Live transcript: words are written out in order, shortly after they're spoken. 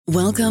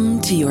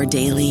Welcome to your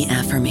daily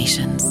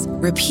affirmations.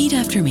 Repeat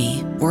after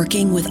me.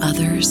 Working with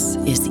others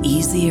is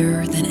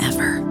easier than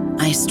ever.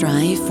 I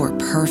strive for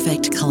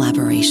perfect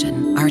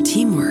collaboration. Our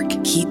teamwork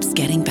keeps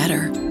getting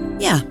better.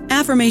 Yeah,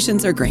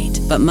 affirmations are great,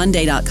 but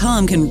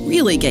Monday.com can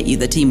really get you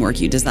the teamwork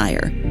you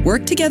desire.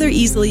 Work together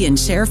easily and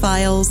share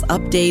files,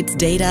 updates,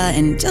 data,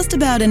 and just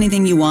about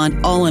anything you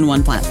want all in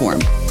one platform.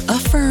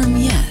 Affirm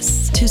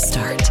yes to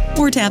start,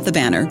 or tap the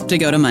banner to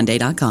go to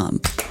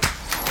Monday.com.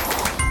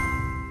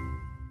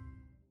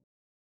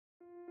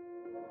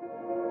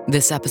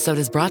 This episode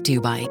is brought to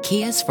you by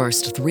Kia's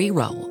first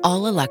 3-row,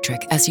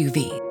 all-electric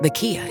SUV, the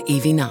Kia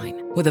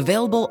EV9, with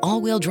available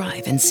all-wheel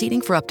drive and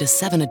seating for up to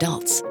 7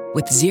 adults,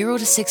 with 0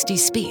 to 60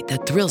 speed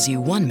that thrills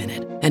you 1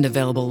 minute and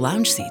available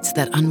lounge seats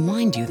that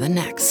unwind you the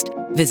next.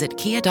 Visit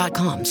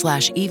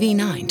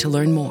kia.com/EV9 to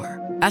learn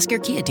more. Ask your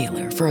Kia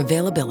dealer for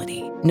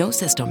availability. No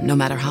system, no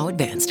matter how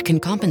advanced, can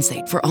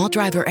compensate for all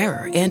driver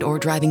error and or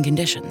driving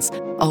conditions.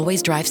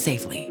 Always drive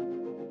safely.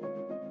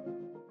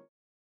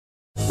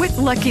 With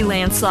Lucky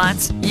Land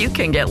Slots, you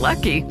can get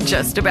lucky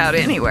just about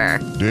anywhere.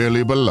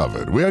 Dearly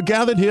beloved, we are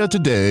gathered here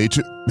today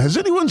to... Has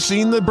anyone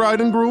seen the bride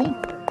and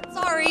groom?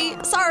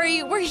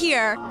 Sorry, we're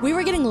here. We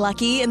were getting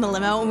lucky in the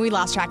limo and we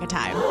lost track of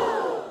time.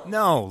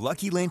 No,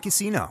 Lucky Land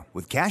Casino,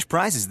 with cash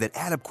prizes that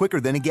add up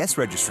quicker than a guest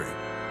registry.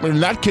 In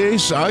that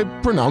case, I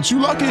pronounce you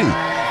lucky.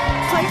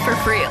 Play for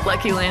free at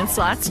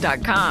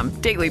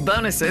LuckyLandSlots.com. Daily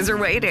bonuses are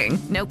waiting.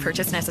 No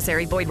purchase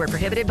necessary. Void where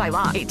prohibited by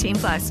law.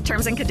 18+.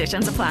 Terms and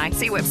conditions apply.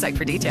 See website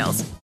for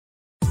details.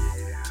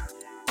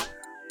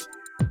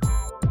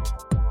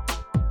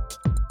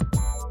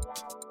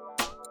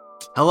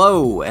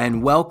 Hello,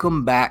 and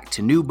welcome back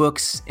to New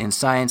Books in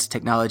Science,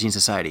 Technology, and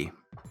Society.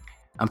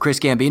 I'm Chris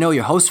Gambino,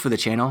 your host for the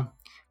channel.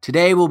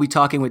 Today, we'll be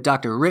talking with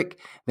Dr. Rick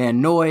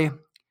Van Noy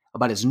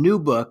about his new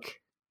book,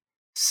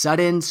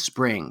 Sudden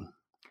Spring: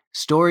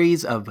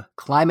 Stories of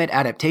Climate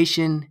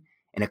Adaptation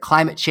in a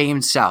Climate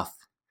Change South.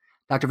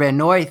 Dr. Van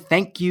Noy,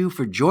 thank you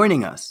for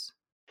joining us.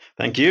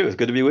 Thank you. It's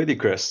good to be with you,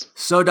 Chris.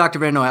 So, Dr.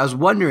 Van Noy, I was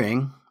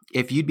wondering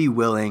if you'd be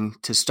willing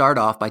to start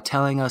off by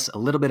telling us a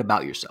little bit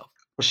about yourself.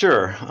 Well,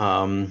 sure.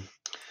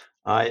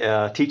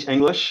 I teach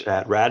English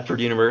at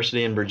Radford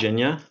University in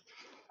Virginia,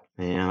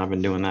 and I've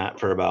been doing that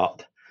for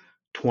about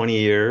 20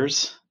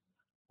 years.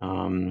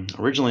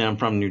 Originally, I'm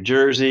from New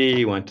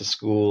Jersey, went to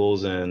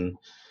schools in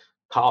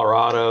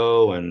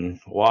Colorado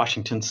and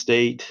Washington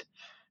State,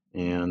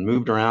 and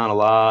moved around a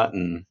lot.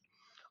 And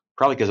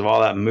probably because of all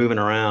that moving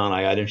around,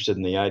 I got interested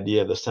in the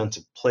idea of the sense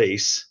of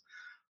place.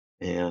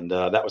 And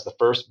that was the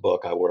first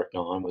book I worked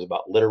on, was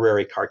about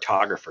literary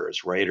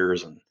cartographers,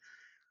 writers, and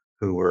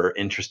who were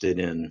interested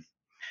in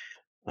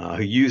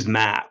who used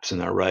maps in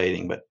their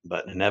writing,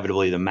 but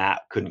inevitably the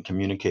map couldn't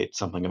communicate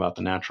something about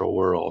the natural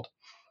world.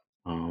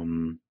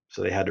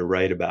 So they had to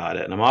write about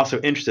it. And I'm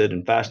also interested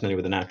and fascinated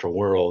with the natural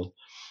world.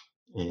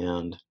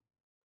 And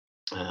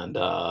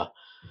the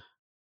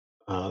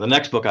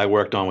next book I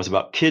worked on was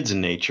about kids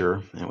in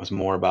nature. And it was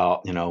more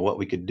about, what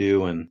we could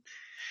do in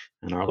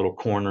our little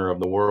corner of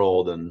the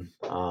world, and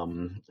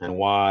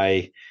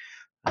why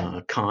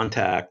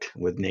contact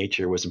with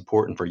nature was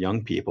important for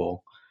young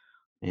people.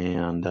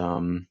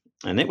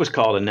 And it was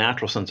called A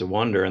Natural Sense of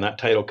Wonder. And that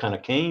title kind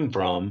of came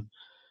from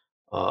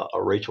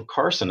a Rachel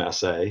Carson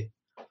essay.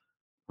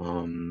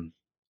 And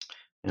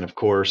of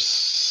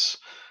course,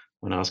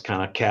 when I was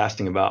kind of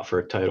casting about for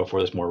a title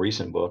for this more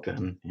recent book,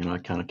 and, I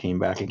kind of came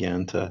back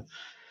again to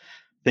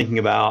thinking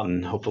about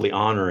and hopefully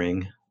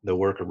honoring the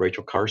work of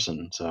Rachel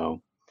Carson.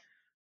 So,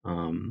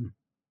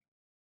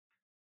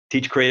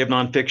 teach creative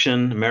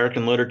nonfiction,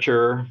 American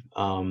literature.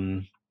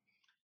 And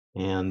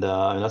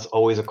that's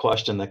always a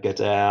question that gets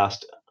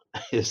asked,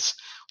 is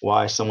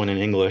why someone in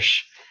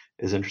English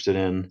is interested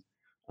in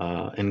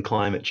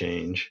climate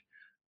change.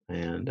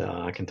 And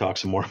I can talk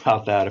some more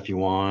about that if you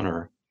want,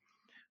 or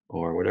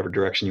whatever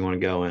direction you want to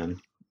go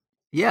in.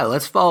 Yeah,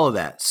 let's follow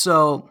that.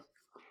 So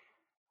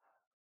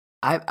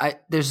I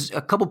there's a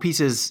couple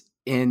pieces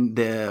in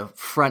the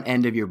front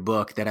end of your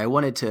book that I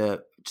wanted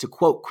to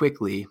quote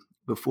quickly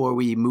before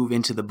we move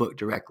into the book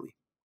directly.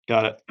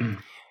 Got it.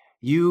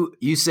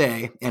 You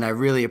say, and I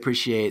really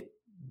appreciate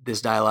this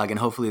dialogue, and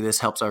hopefully this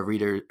helps our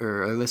reader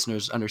or our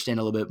listeners understand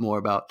a little bit more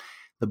about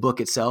the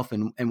book itself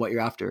and what you're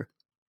after,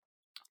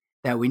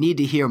 that we need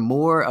to hear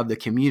more of the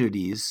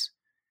communities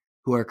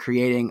who are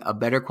creating a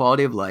better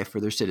quality of life for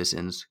their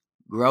citizens,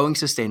 growing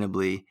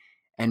sustainably,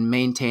 and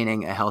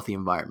maintaining a healthy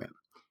environment.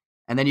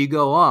 And then you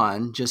go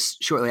on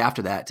just shortly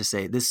after that to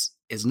say, this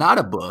is not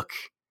a book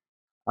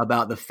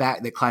about the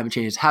fact that climate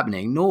change is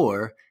happening,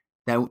 nor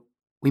that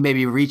we may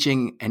be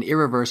reaching an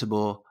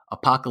irreversible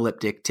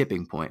apocalyptic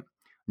tipping point,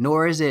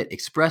 nor is it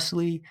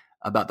expressly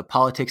about the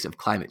politics of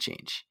climate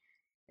change.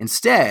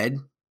 Instead,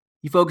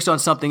 you focus on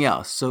something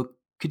else. So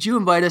could you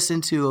invite us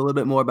into a little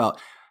bit more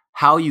about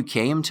how you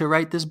came to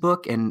write this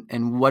book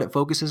and what it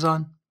focuses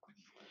on?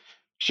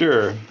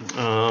 Sure.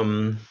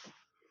 I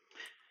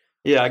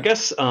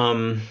guess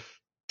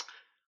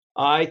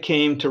I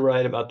came to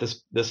write about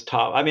this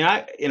topic. I mean,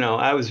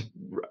 I was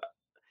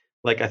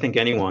like, I think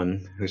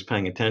anyone who's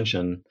paying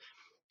attention,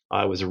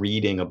 I was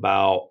reading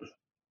about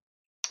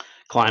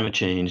climate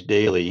change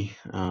daily.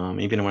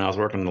 Even when I was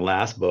working on the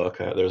last book,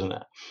 I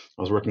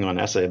was working on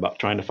an essay about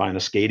trying to find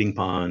a skating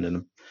pond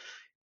and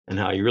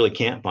how you really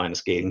can't find a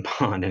skating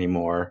pond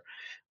anymore.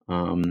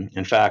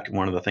 In fact,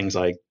 one of the things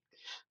I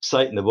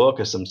cite in the book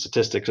is some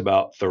statistics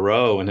about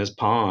Thoreau and his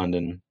pond,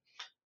 and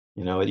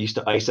it used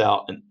to ice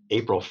out on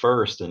April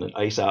 1st, and it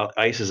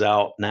ices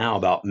out now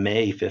about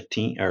May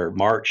 15th or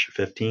March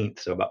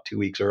 15th, so about 2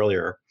 weeks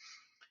earlier.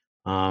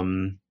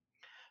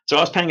 So I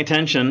was paying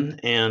attention,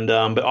 and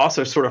but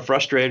also sort of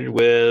frustrated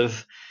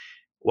with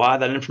why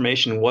that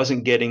information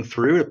wasn't getting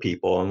through to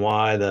people, and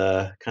why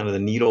the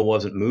needle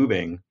wasn't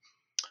moving.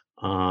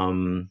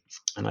 And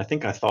I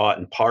think I thought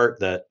in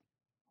part that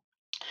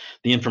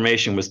the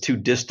information was too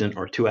distant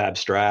or too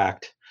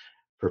abstract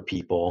for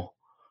people.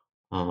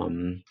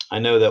 I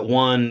know that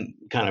one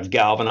kind of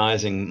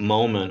galvanizing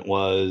moment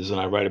was,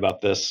 and I write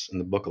about this in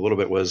the book a little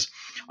bit, was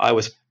I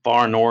was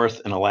far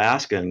north in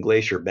Alaska in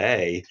Glacier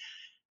Bay,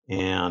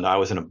 and I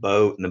was in a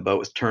boat, and the boat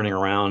was turning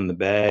around in the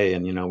bay,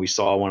 and we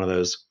saw one of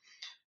those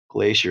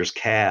glaciers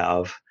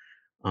calve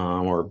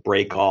or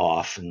break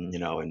off, and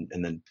and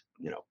then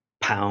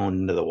pound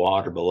into the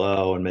water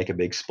below and make a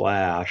big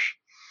splash.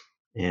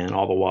 And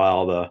all the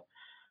while, the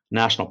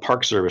National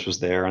Park Service was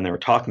there, and they were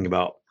talking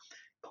about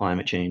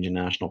climate change in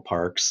national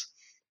parks.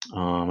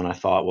 And I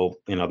thought, well,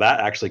 that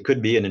actually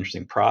could be an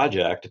interesting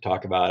project to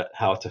talk about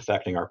how it's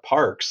affecting our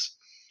parks,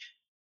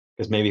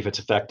 because maybe if it's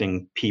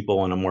affecting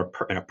people in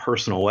a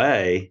personal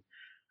way,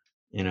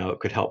 it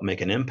could help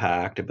make an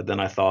impact. But then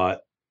I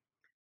thought,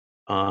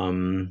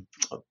 there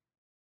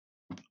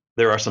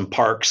are some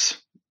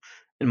parks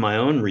in my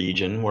own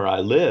region where I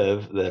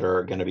live that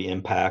are going to be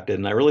impacted.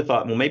 And I really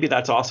thought, well, maybe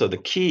that's also the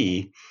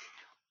key,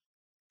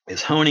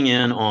 is honing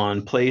in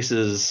on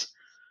places,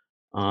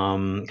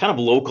 kind of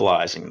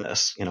localizing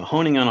this,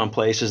 honing in on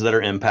places that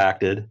are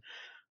impacted,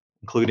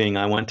 including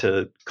I went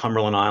to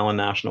Cumberland Island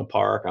National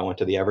Park, I went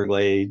to the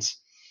Everglades,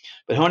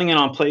 but honing in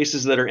on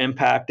places that are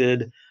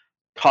impacted,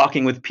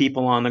 talking with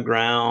people on the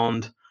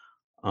ground,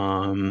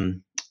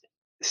 asking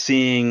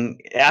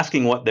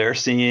what they're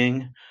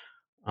seeing.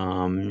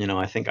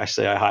 I think I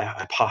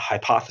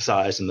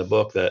hypothesize in the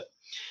book that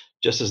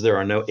just as there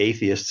are no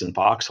atheists in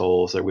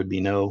foxholes, there would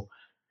be no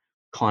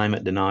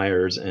climate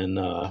deniers in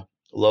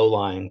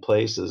low-lying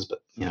places, but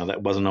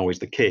that wasn't always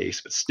the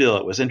case. But still,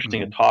 it was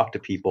interesting to talk to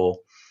people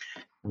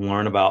and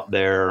learn about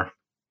their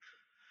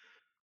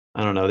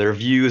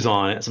views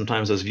on it.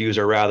 Sometimes those views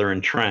are rather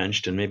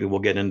entrenched, and maybe we'll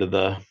get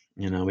into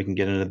we can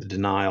get into the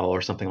denial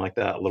or something like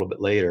that a little bit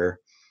later.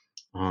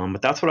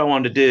 But that's what I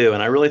wanted to do,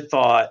 and I really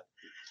thought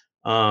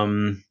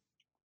that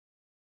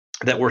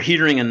we're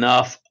hearing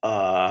enough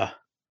of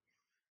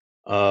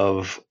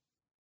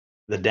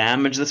the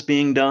damage that's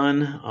being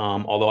done.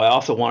 Although I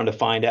also wanted to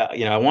find out,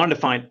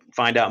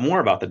 find out more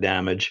about the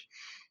damage,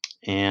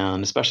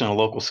 and especially on a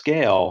local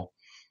scale.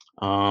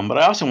 But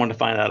I also wanted to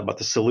find out about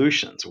the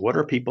solutions. What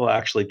are people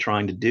actually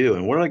trying to do,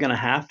 and what are they going to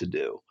have to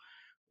do?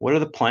 What are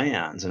the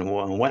plans, and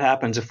what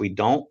happens if we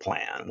don't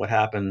plan? What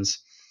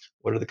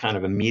are the kind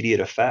of immediate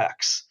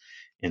effects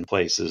in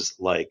places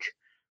like,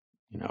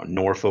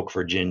 Norfolk,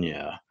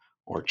 Virginia,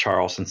 or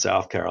Charleston,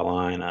 South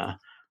Carolina,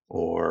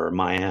 or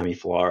Miami,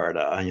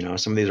 Florida?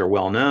 Some of these are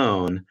well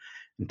known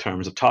in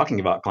terms of talking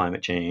about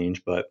climate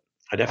change, but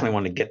I definitely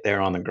want to get there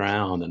on the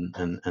ground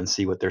and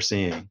see what they're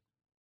seeing.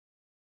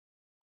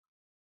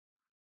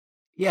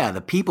 Yeah,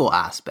 the people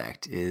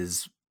aspect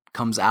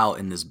comes out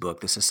in this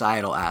book, the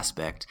societal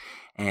aspect.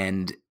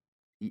 And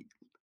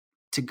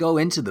to go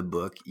into the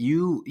book,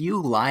 you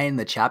line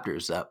the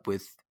chapters up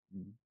with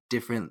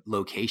different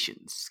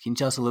locations. Can you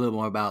tell us a little bit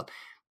more about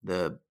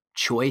the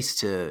choice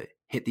to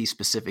hit these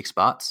specific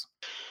spots?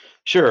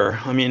 Sure.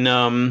 I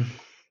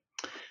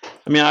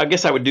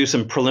guess I would do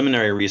some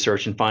preliminary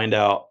research and find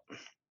out,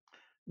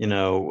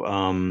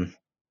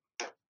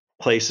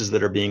 places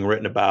that are being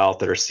written about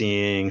that are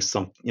seeing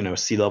some,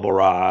 sea level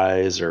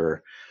rise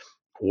or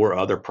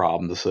other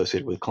problems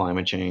associated with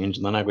climate change.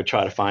 And then I would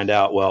try to find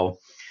out, well,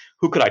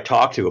 who could I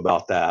talk to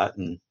about that,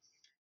 and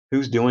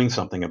who's doing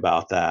something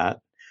about that?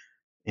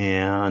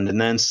 And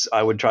then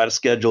I would try to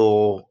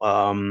schedule,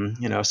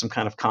 some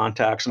kind of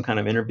contact, some kind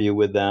of interview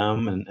with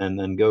them, and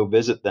then go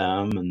visit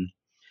them.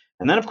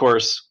 And then, of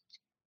course,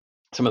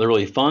 some of the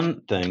really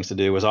fun things to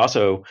do was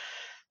also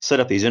set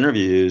up these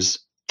interviews,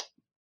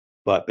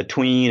 but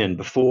between and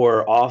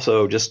before,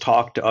 also just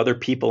talk to other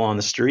people on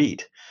the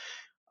street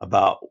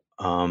about,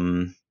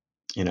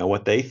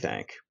 what they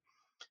think.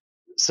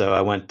 So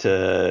I went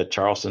to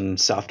Charleston,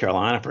 South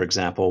Carolina, for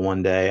example,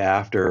 one day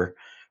after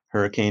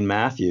Hurricane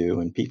Matthew,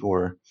 and people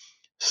were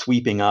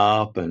sweeping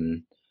up,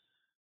 and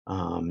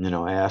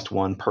I asked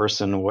one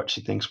person what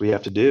she thinks we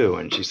have to do,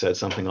 and she said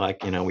something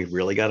like, we've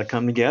really got to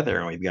come together,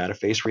 and we've got to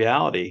face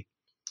reality.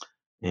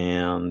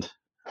 And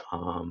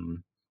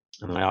then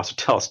I also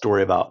tell a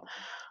story about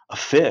a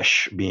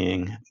fish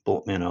being,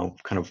 kind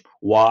of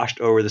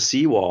washed over the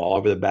seawall,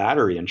 over the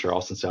Battery in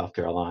Charleston, South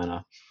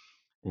Carolina,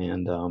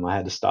 and I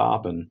had to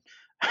stop and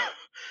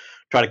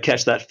try to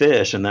catch that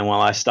fish. And then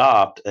while I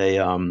stopped, a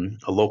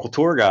local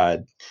tour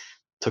guide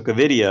took a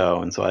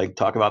video. And so I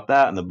talk about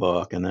that in the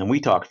book. And then we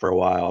talked for a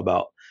while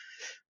about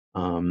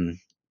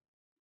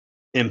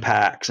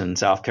impacts in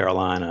South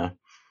Carolina.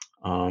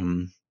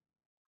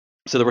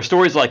 So there were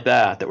stories like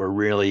that were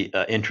really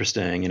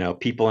interesting.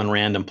 People in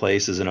random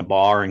places, in a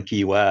bar in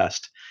Key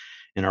West,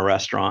 in a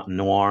restaurant in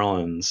New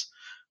Orleans.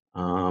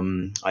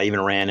 I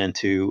even ran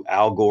into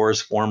Al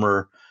Gore's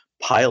former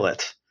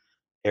pilot,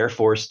 Air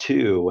Force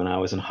Two, when I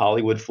was in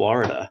Hollywood,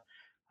 Florida.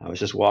 I was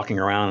just walking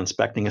around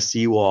inspecting a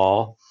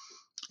seawall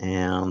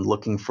and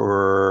looking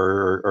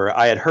or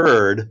I had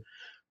heard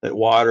that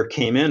water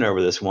came in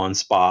over this one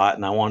spot,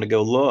 and I wanted to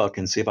go look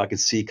and see if I could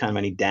see kind of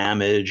any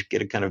damage,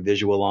 get a kind of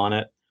visual on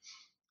it.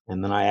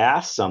 And then I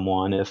asked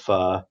someone if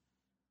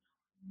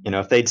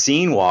they'd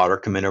seen water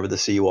come in over the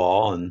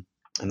seawall, and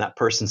that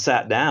person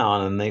sat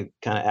down and they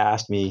kind of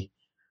asked me,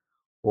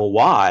 well,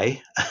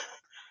 why?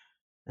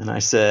 And I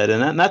said,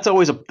 and that's there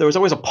was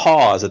always a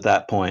pause at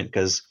that point,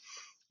 because,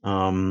 you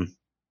want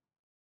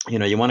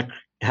to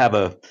have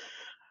a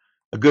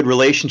good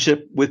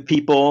relationship with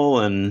people,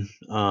 and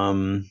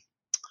I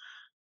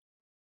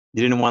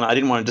didn't want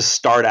to just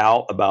start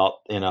out about,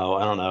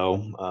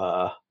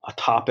 a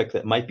topic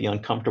that might be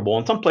uncomfortable.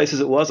 In some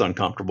places it was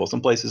uncomfortable.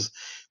 Some places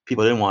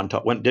people didn't want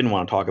to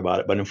talk about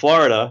it. But in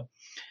Florida,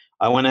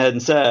 I went ahead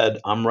and said,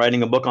 I'm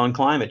writing a book on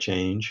climate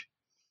change.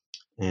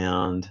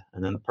 And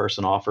then the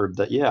person offered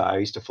that, yeah, I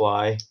used to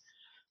fly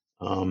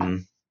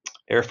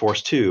Air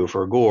Force Two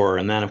for Gore.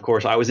 And then, of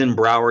course, I was in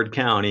Broward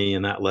County,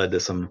 and that led to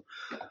some,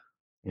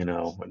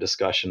 a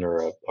discussion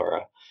or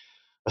a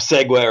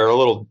segue or a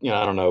little,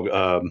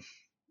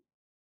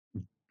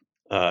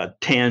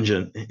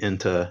 tangent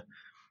into,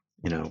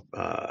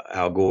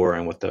 Al Gore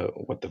and what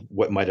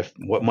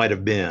might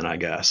have been, I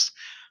guess.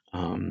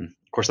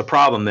 Of course, the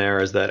problem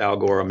there is that Al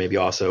Gore maybe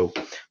also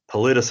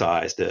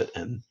politicized it,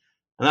 and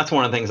that's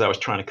one of the things I was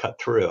trying to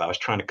cut through. I was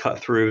trying to cut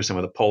through some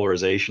of the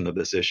polarization of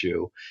this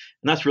issue,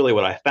 and that's really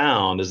what I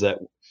found, is that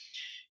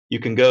you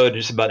can go to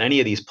just about any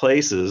of these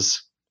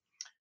places,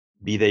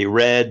 be they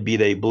red, be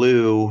they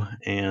blue,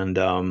 and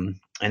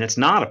it's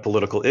not a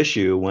political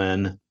issue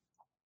when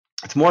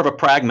it's more of a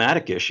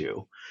pragmatic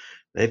issue.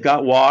 They've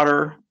got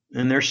water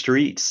in their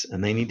streets,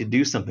 and they need to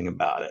do something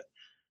about it,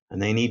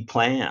 and they need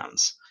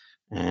plans,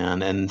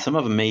 and some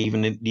of them may even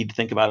need to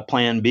think about a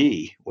plan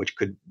B, which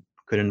could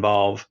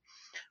involve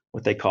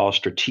what they call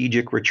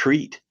strategic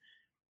retreat,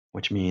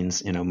 which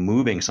means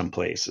moving some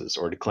places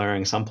or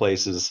declaring some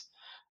places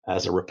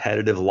as a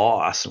repetitive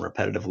loss. And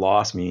repetitive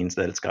loss means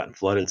that it's gotten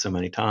flooded so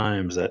many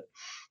times that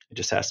it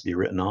just has to be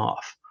written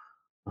off.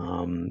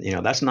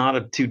 That's not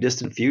a too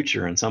distant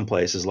future in some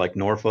places like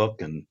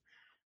Norfolk and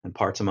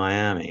parts of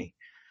Miami.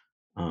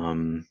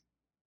 So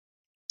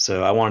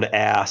I wanted to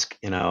ask,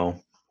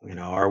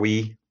 are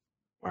we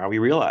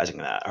realizing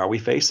that? Are we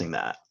facing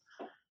that?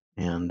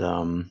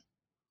 And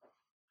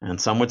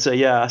some would say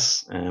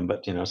yes,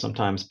 but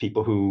sometimes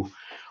people who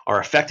are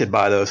affected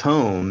by those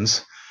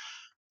homes,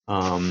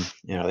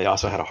 they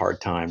also had a hard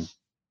time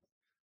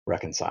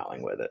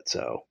reconciling with it.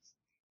 So,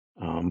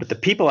 but the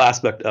people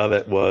aspect of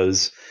it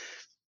was,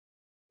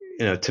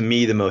 to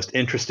me, the most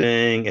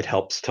interesting. It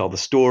helps tell the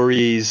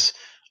stories.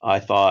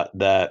 I thought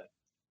that,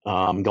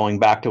 going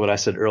back to what I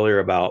said earlier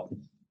about,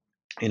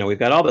 we've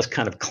got all this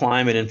kind of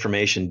climate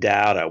information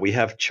data. We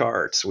have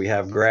charts, we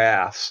have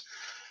graphs,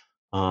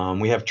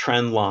 we have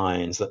trend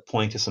lines that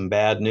point to some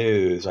bad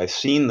news. I've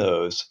seen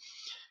those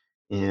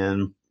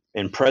in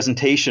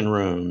presentation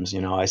rooms.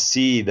 I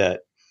see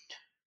that,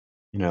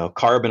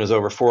 carbon is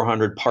over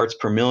 400 parts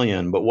per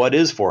million, but what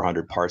is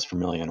 400 parts per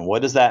million?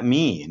 What does that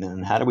mean?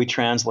 And how do we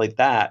translate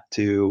that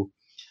to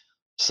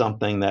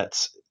something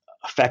that's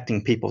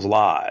affecting people's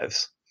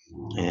lives?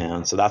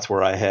 And so that's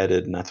where I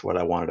headed, and that's what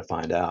I wanted to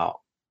find out.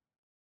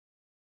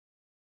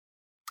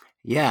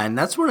 Yeah, and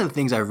that's one of the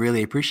things I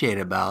really appreciate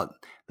about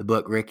the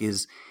book, Rick,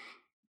 is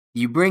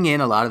you bring in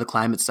a lot of the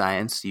climate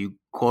science, you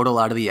quote a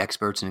lot of the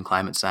experts in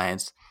climate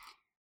science,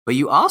 but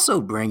you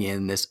also bring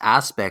in this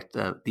aspect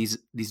of these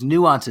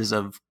nuances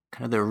of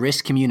kind of the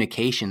risk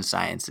communication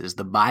sciences,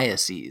 the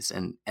biases,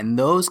 and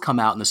those come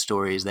out in the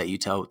stories that you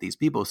tell with these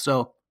people.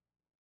 So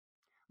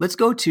let's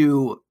go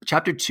to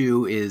chapter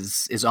 2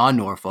 is on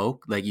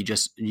Norfolk, like you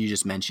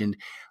just mentioned.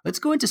 Let's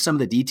go into some of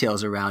the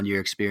details around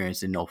your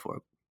experience in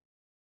Norfolk.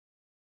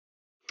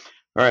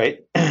 All right.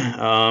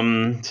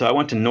 So I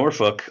went to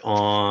Norfolk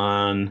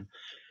on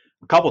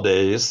a couple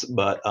days,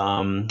 but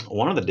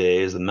one of the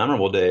days, the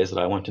memorable days that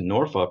I went to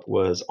Norfolk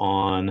was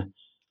on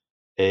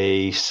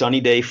a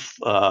sunny day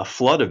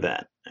flood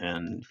event.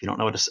 And if you don't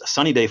know what a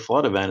sunny day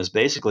flood event is,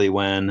 basically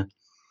when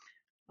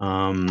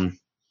it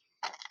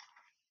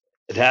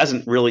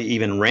hasn't really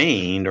even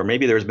rained, or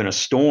maybe there's been a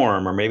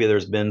storm, or maybe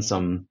there's been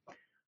some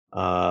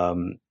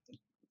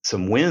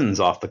winds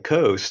off the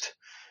coast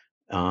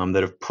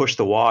that have pushed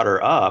the water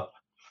up.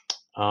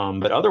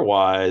 But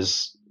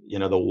otherwise,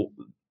 the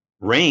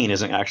rain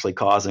isn't actually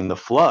causing the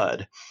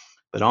flood.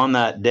 But on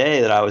that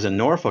day that I was in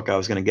Norfolk, I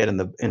was going to get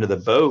into the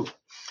boat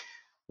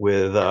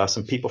with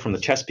some people from the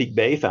Chesapeake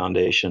Bay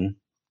Foundation.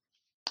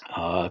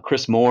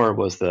 Chris Moore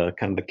was the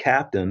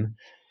captain,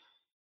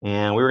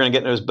 and we were going to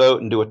get into his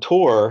boat and do a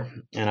tour.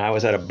 And I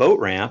was at a boat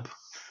ramp,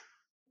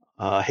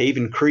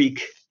 Haven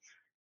Creek,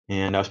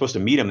 and I was supposed to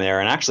meet him there.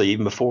 And actually,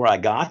 even before I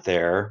got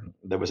there,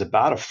 there was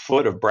about a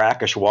foot of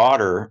brackish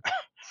water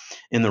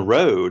in the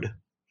road.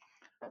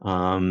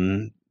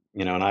 And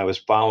I was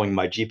following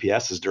my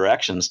GPS's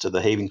directions to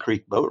the Haven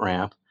Creek boat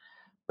ramp,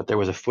 but there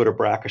was a foot of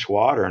brackish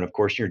water. And of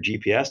course, your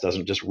GPS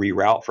doesn't just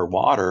reroute for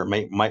water;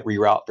 it might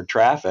reroute for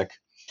traffic.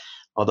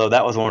 Although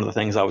that was one of the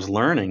things I was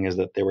learning, is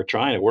that they were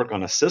trying to work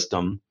on a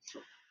system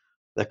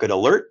that could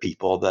alert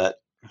people that,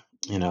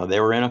 they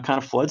were in a kind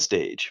of flood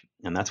stage.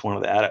 And that's one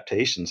of the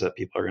adaptations that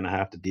people are going to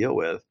have to deal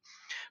with.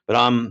 But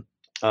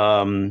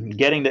I'm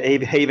getting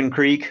to Haven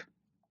Creek,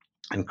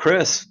 and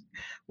Chris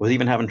was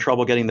even having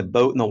trouble getting the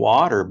boat in the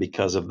water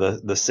because of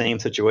the same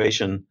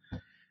situation.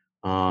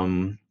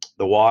 The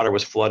water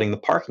was flooding the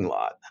parking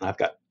lot. And I've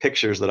got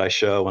pictures that I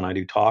show when I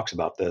do talks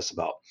about this,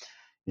 about,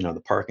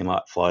 the parking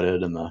lot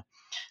flooded, and the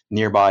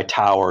nearby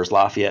towers,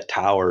 Lafayette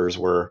Towers,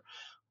 where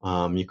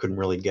you couldn't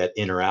really get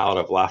in or out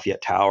of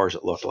Lafayette Towers,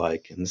 it looked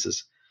like. And this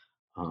is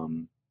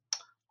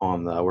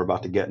we're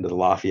about to get into the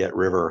Lafayette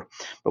River.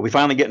 But we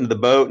finally get into the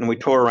boat and we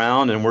tour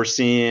around, and we're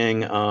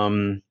seeing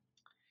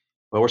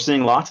we're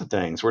seeing lots of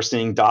things. We're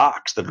seeing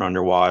docks that are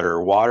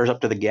underwater, water's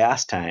up to the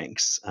gas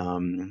tanks.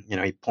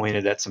 He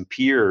pointed at some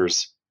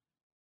piers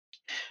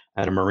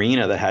at a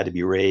marina that had to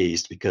be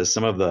raised because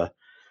some of the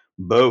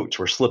boats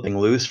were slipping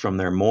loose from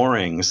their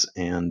moorings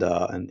and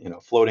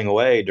floating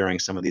away during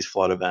some of these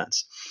flood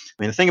events.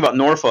 I mean, the thing about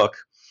Norfolk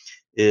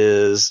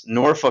is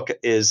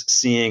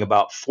seeing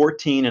about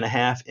 14 and a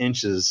half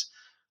inches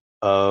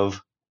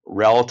of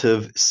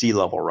relative sea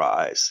level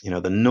rise.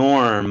 The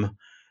norm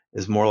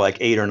is more like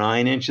 8 or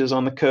 9 inches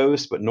on the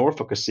coast, but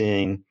Norfolk is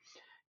seeing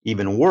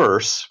even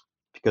worse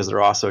because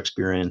they're also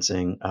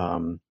experiencing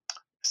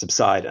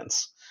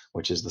subsidence,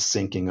 which is the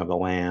sinking of the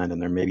land.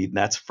 And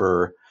that's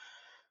for,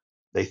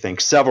 they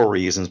think, several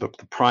reasons, but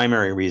the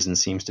primary reason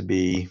seems to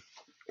be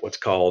what's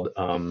called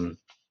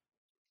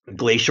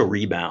glacial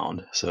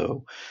rebound.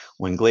 So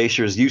when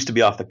glaciers used to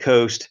be off the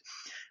coast,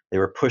 they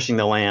were pushing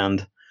the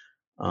land,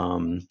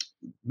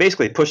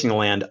 basically pushing the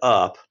land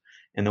up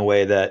in the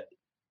way that,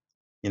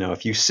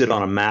 if you sit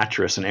on a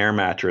mattress, an air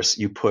mattress,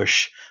 you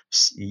push,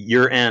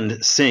 your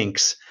end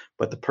sinks,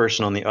 but the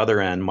person on the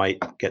other end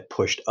might get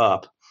pushed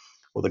up.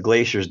 Well, the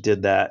glaciers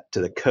did that to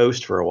the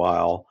coast for a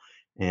while,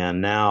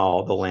 and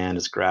now the land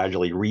is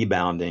gradually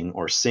rebounding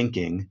or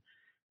sinking.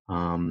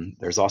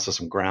 There's also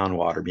some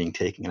groundwater being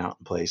taken out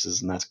in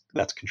places, and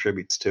that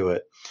contributes to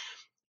it.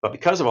 But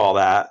because of all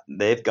that,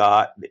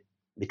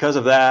 because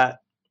of that,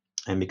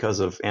 and because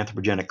of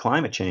anthropogenic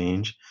climate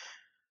change,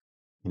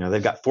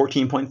 they've got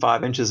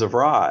 14.5 inches of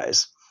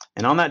rise.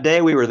 And on that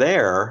day we were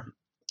there,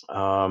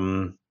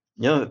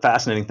 the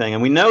fascinating thing,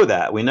 and we know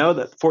that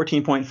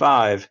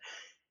 14.5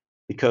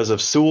 because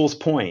of Sewell's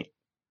Point,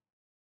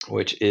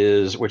 which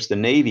the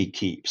Navy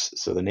keeps.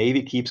 So the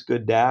Navy keeps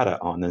good data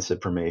on this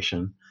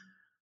information.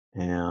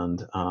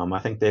 And I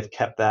think they've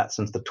kept that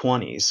since the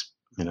 20s,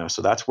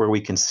 so that's where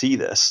we can see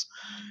this.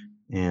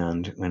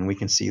 And we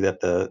can see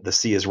that the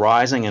sea is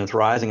rising, and it's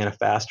rising at a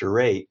faster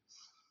rate.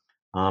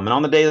 And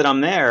on the day that I'm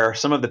there,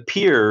 some of the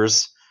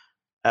piers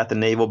at the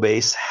naval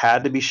base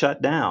had to be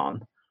shut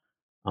down.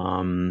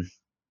 And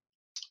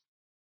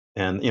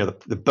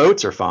the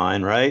boats are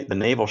fine, right? The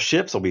naval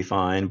ships will be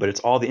fine, but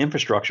it's all the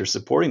infrastructure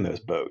supporting those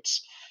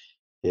boats.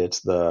 It's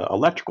the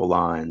electrical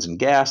lines and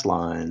gas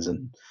lines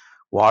and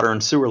water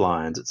and sewer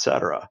lines,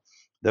 etc.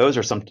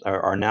 Those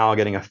are now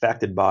getting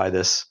affected by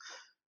this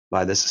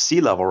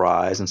sea level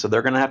rise, and so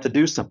they're going to have to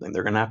do something.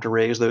 They're going to have to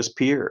raise those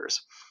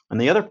piers. And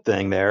the other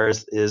thing there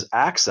is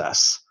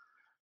access.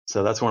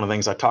 So that's one of the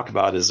things I talked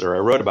about I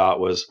wrote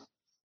about was,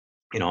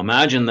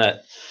 imagine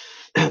that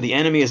the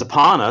enemy is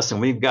upon us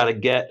and we've got to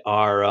get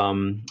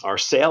our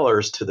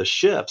sailors to the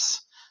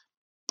ships,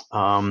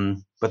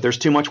 but there's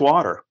too much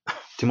water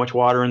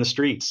in the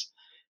streets,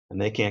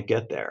 and they can't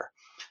get there.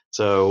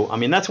 So, I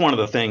mean, that's one of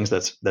the things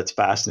that's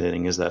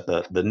fascinating, is that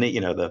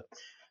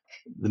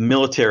the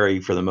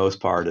military, for the most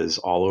part, is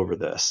all over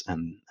this,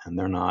 and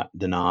they're not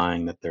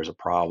denying that there's a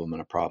problem,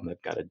 and a problem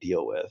they've got to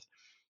deal with.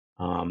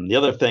 The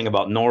other thing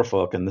about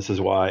Norfolk, and this is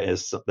why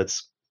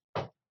that's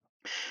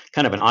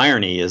kind of an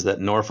irony, is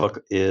that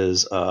Norfolk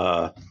is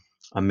a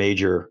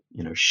major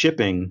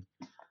shipping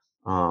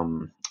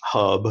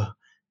hub,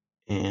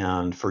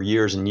 and for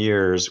years and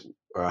years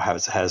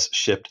has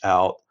shipped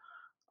out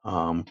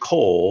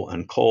coal,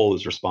 and coal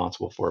is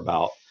responsible for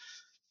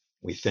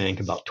we think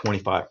about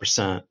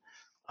 25%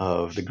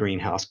 of the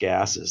greenhouse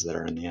gases that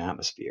are in the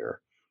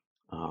atmosphere.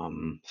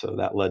 So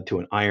that led to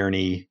an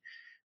irony.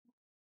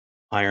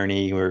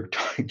 We're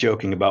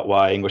joking about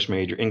why English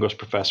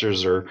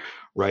professors or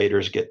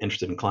writers get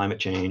interested in climate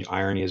change.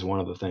 Irony is one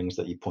of the things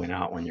that you point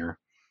out when you're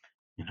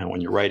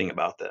writing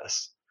about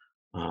this.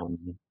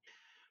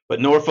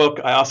 But Norfolk,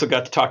 I also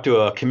got to talk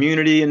to a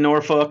community in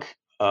Norfolk,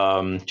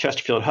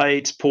 Chesterfield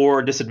Heights,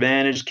 poor,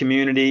 disadvantaged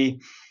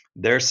community.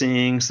 They're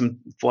seeing some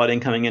flooding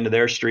coming into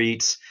their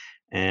streets.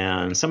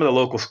 And some of the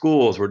local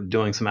schools were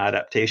doing some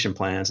adaptation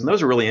plans, and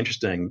those are really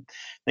interesting.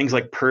 Things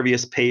like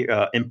permeable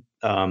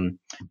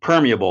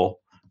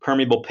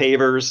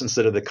pavers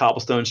instead of the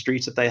cobblestone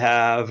streets that they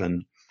have,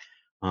 and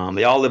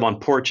they all live on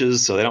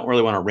porches, so they don't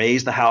really want to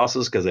raise the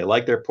houses because they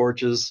like their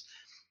porches,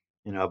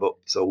 But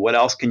so what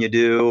else can you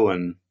do?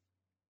 And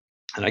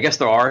I guess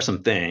there are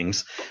some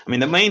things. I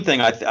mean, the main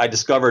thing I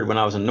discovered when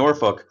I was in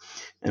Norfolk,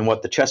 and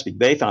what the Chesapeake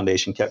Bay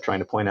Foundation kept trying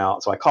to point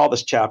out. So I call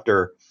this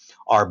chapter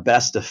Our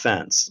Best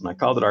Defense. And I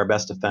called it Our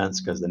Best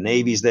Defense because the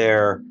Navy's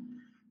there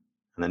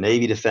and the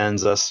Navy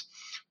defends us.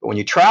 But when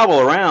you travel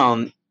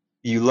around,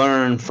 you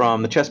learn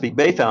from the Chesapeake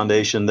Bay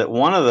Foundation that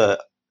one of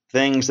the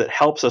things that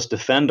helps us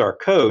defend our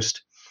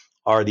coast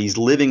are these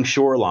living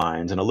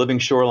shorelines. And a living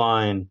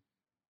shoreline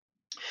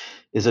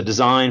is a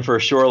design for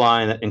a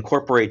shoreline that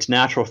incorporates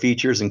natural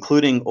features,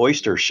 including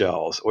oyster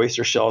shells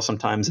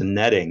sometimes in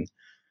netting.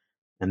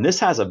 And this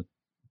has a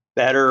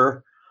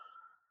better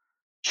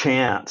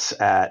chance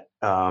at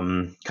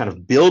kind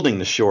of building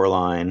the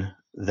shoreline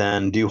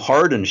than do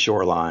hardened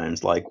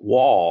shorelines like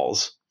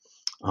walls.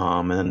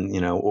 And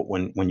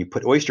when you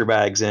put oyster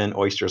bags in,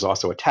 oysters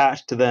also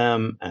attach to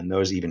them, and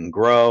those even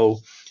grow,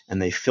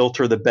 and they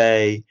filter the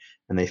bay,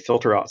 and they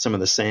filter out some of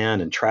the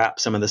sand and trap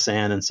some of the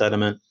sand and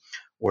sediment.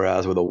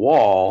 Whereas with a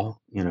wall,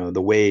 the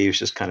waves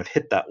just kind of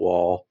hit that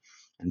wall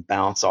and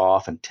bounce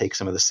off and take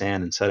some of the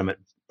sand and sediment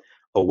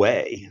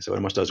away. So it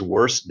almost does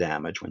worse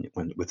damage when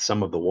with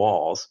some of the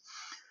walls.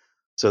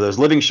 So those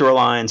living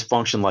shorelines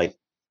function kind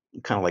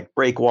of like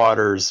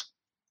breakwaters,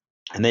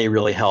 and they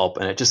really help.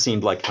 And it just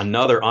seemed like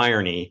another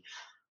irony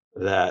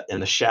that in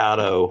the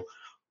shadow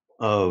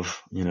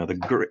of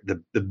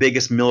the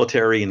biggest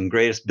military and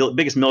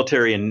biggest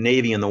military and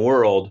navy in the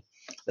world,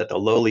 that the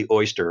lowly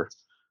oyster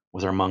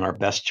was among our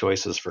best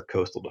choices for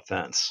coastal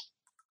defense.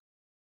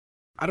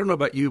 I don't know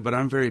about you, but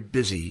I'm very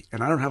busy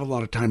and I don't have a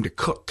lot of time to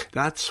cook.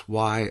 That's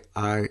why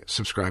I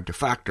subscribe to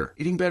Factor.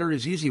 Eating better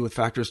is easy with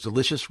Factor's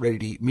delicious,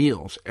 ready-to-eat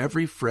meals.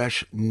 Every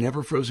fresh,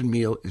 never frozen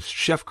meal is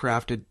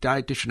chef-crafted,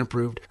 dietitian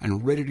approved,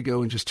 and ready to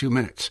go in just 2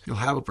 minutes. You'll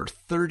have over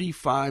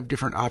 35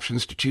 different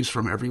options to choose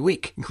from every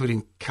week,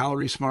 including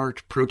Calorie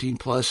Smart, Protein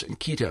Plus, and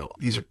Keto.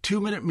 These are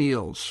 2-minute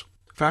meals.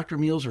 Factor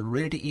meals are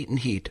ready to eat and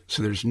heat,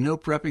 so there's no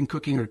prepping,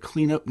 cooking, or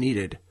cleanup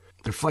needed.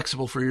 They're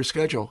flexible for your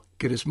schedule.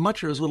 Get as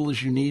much or as little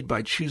as you need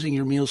by choosing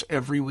your meals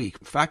every week.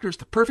 Factor is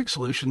the perfect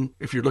solution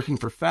if you're looking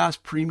for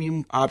fast,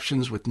 premium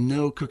options with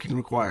no cooking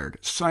required.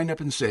 Sign up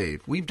and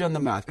save. We've done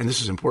the math, and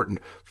this is important.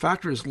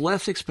 Factor is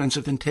less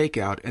expensive than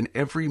takeout, and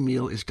every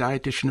meal is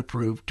dietitian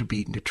approved to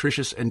be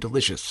nutritious and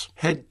delicious.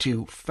 Head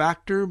to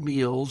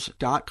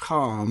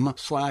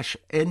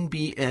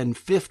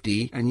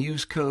factormeals.com/NBN50 and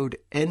use code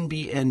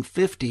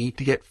NBN50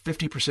 to get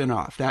 50%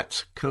 off.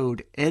 That's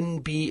code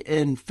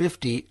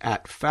NBN50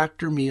 at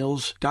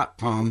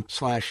factormeals.com/NBN50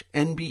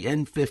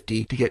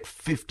 to get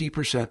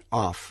 50%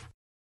 off.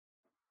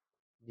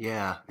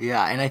 Yeah.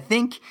 And I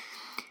think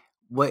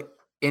what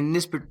in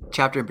this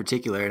chapter in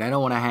particular, and I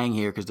don't want to hang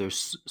here because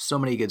there's so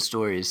many good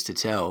stories to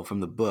tell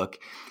from the book,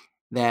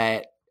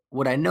 that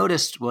what I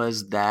noticed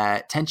was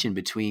that tension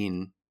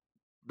between,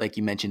 like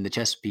you mentioned, the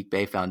Chesapeake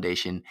Bay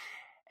Foundation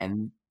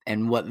and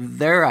what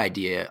their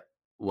idea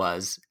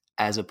was,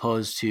 as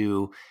opposed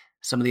to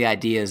some of the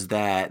ideas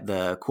that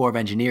the Corps of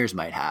Engineers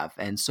might have.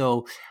 And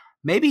so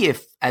maybe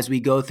if, as we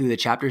go through the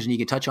chapters, and you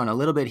can touch on a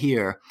little bit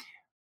here,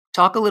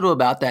 talk a little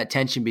about that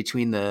tension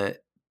between the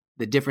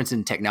difference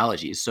in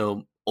technologies.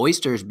 So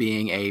oysters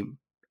being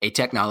a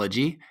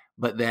technology,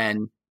 but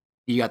then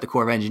you got the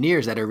Corps of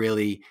Engineers that are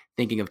really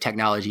thinking of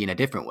technology in a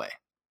different way.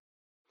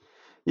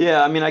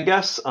 Yeah, I mean, I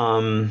guess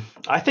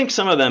I think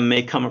some of them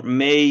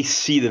may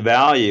see the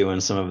value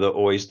in some of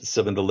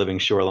the living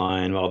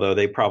shoreline, although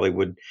they probably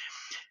would.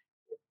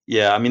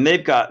 Yeah, I mean,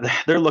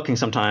 they're looking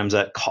sometimes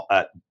at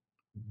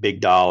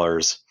big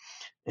dollars,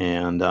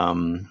 and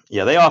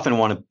they often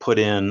want to put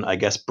in, I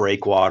guess,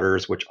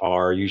 breakwaters, which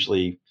are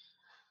usually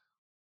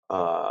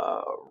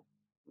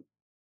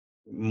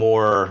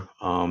more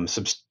I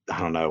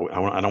don't know,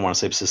 I don't want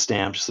to say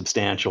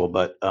substantial,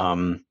 but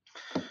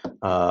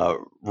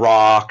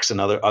rocks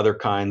and other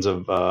kinds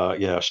of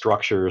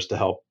structures to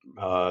help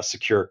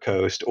secure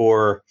coast,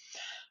 or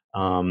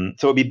so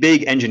it'd be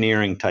big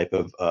engineering type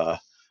of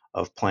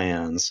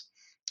plans.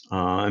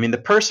 I mean, the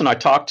person I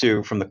talked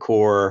to from the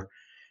Corps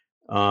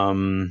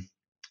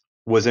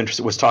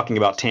was talking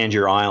about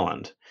Tangier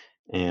Island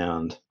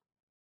and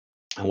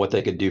what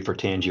they could do for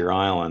Tangier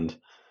Island,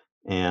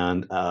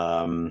 and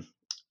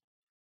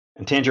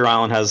Tangier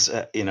Island has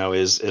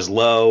is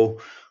low.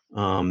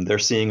 They're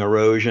seeing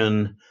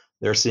erosion.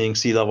 They're seeing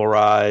sea level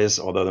rise,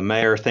 although the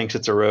mayor thinks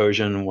it's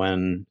erosion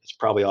when it's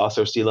probably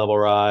also sea level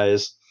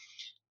rise.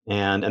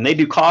 And they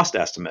do cost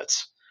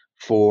estimates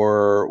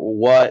for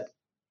what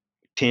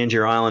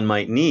Tangier Island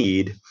might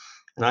need.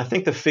 And I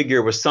think the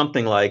figure was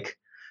something like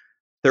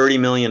 $30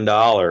 million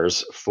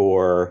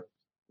for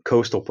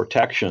coastal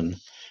protection.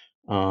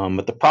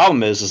 But the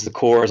problem is the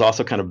Corps is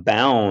also kind of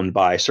bound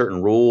by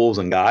certain rules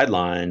and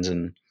guidelines.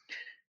 And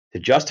to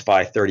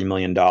justify $30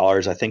 million,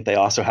 I think they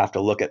also have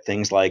to look at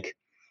things like,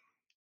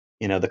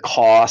 the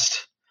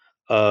cost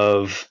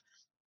of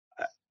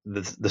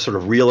the sort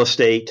of real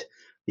estate,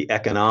 the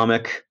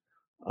economic,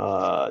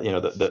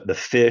 the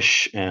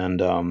fish, and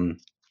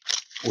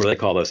what do they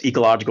call those,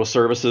 ecological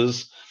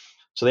services.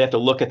 So they have to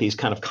look at these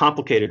kind of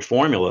complicated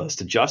formulas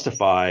to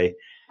justify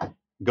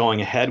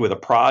going ahead with a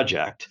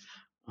project,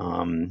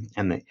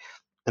 and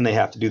they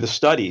have to do the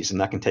studies,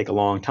 and that can take a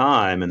long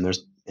time. And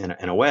there's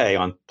in a way,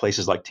 on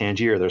places like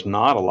Tangier, there's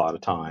not a lot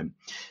of time.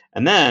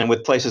 And then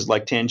with places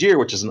like Tangier,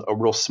 which is a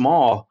real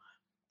small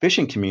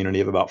fishing community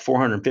of about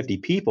 450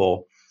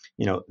 people,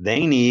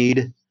 they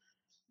need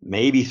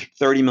maybe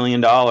 $30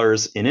 million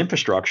in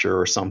infrastructure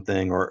or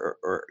something, or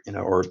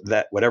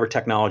that whatever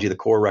technology the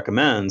Corps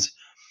recommends,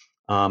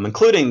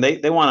 including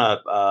they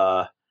want to,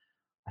 I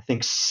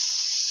think,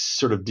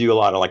 sort of do a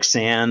lot of like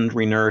sand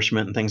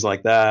renourishment and things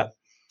like that,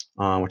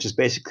 which is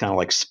basically kind of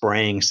like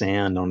spraying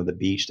sand onto the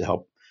beach to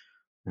help,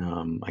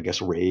 I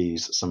guess,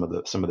 raise some of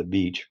the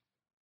beach.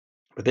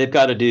 But they've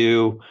got to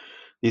do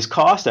these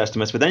cost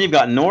estimates. But then you've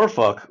got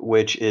Norfolk,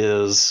 which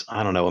is,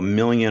 I don't know, $1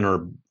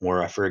 million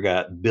or I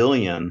forgot, $1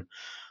 billion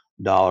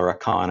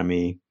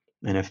economy.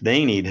 And if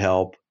they need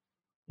help,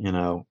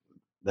 then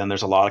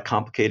there's a lot of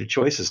complicated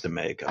choices to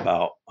make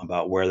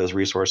about where those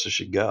resources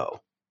should go.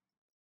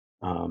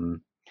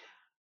 The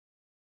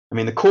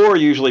Corps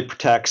usually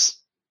protects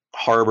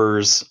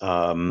harbors.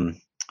 Usually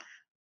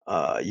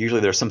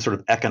there's some sort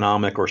of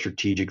economic or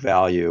strategic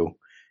value.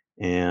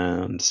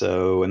 And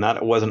that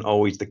wasn't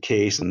always the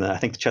case. And I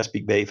think the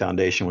Chesapeake Bay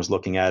Foundation was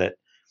looking at it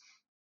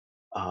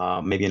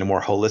maybe in a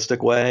more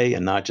holistic way,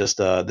 and not just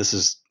this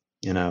is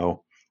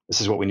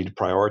what we need to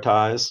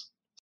prioritize.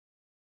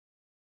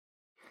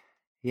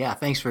 Yeah,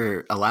 thanks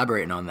for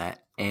elaborating on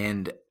that.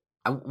 And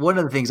one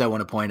of the things I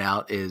want to point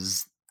out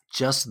is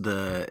just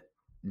the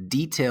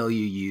detail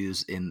you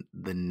use in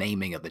the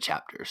naming of the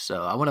chapters.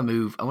 So I want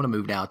to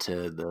move now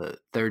to the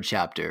third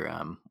chapter.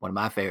 One of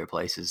my favorite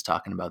places,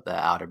 talking about the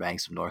Outer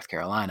Banks of North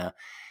Carolina.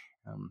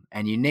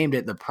 And you named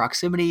it The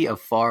Proximity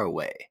of Far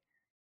Away.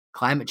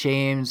 Climate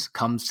change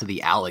comes to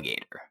the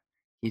alligator.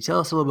 Can you tell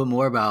us a little bit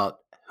more about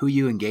who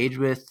you engage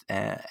with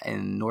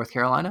in North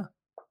Carolina?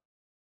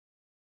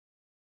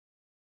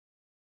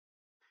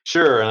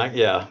 Sure.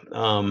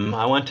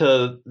 I went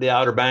to the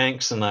Outer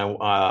Banks, and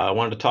I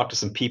wanted to talk to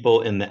some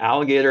people in the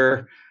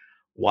Alligator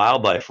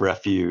Wildlife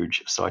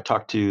Refuge. So I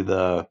talked to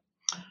the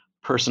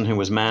person who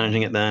was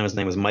managing it then. His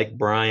name was Mike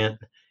Bryant.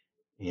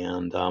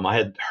 And I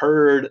had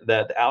heard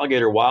that the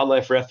Alligator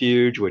Wildlife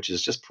Refuge, which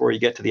is just before you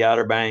get to the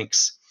Outer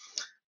Banks,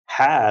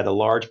 had a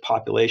large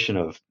population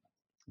of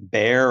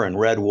bear and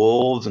red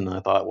wolves. And I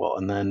thought,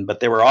 but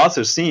they were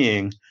also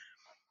seeing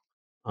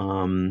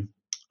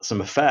some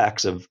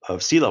effects of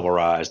sea level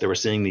rise. They were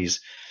seeing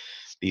these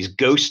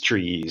ghost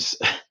trees.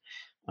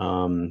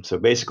 So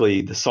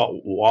basically the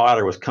salt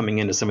water was coming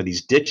into some of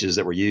these ditches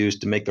that were used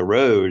to make the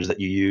roads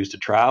that you use to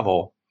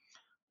travel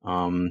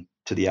to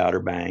the Outer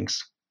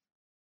Banks.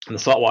 And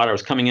the salt water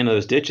was coming into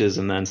those ditches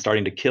and then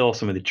starting to kill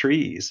some of the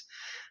trees.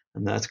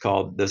 And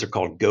those are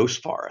called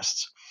ghost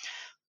forests.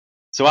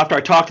 So after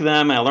I talked to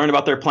them and I learned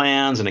about their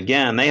plans, and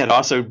again, they had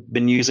also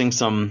been using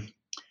some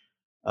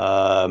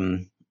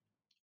living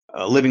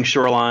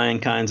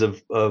shoreline kinds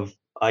of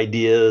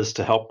ideas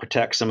to help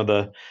protect some of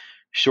the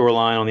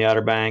shoreline on the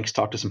Outer Banks,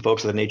 talked to some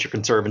folks at the Nature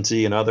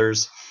Conservancy and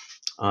others.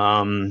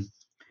 And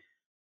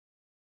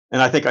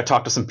I think I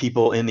talked to some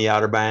people in the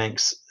Outer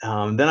Banks.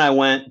 Then I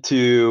went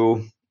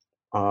to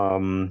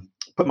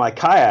put my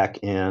kayak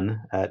in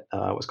at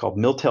what's called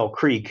Milltail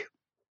Creek,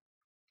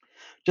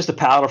 just to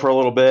paddle for a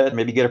little bit,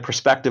 maybe get a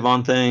perspective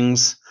on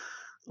things,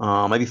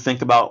 maybe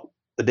think about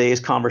the day's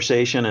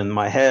conversation. In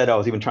my head, I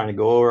was even trying to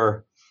go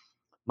over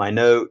my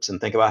notes and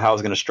think about how I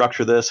was going to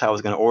structure this, how I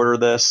was going to order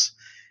this.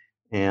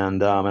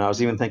 And I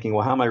was even thinking,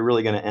 well, how am I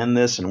really going to end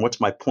this? And what's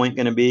my point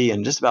going to be?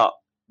 And just about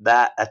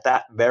that, at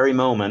that very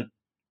moment,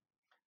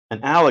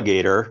 an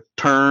alligator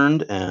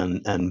turned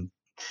and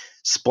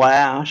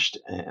splashed.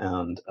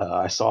 And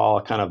I saw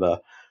kind of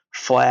a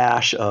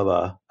flash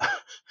of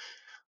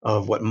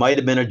what might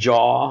have been a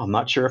jaw. I'm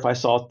not sure if I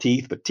saw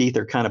teeth, but teeth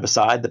are kind of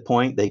beside the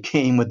point. They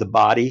came with the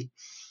body.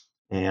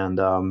 And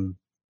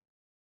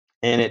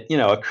it,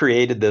 it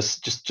created this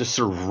just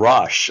sort of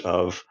rush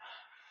of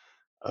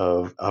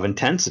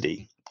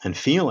intensity and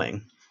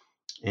feeling.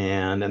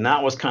 And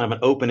that was kind of an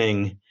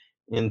opening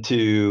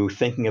into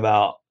thinking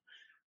about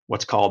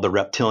what's called the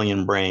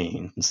reptilian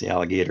brain. Since the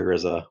alligator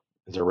is a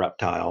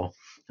reptile,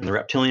 and the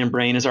reptilian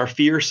brain is our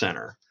fear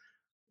center.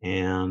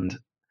 And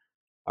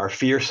our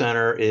fear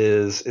center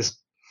is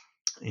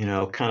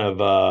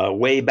kind of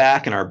way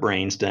back in our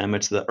brainstem.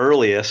 It's the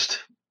earliest,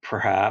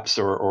 perhaps,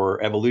 or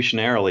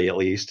evolutionarily at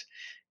least.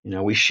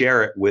 We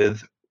share it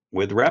with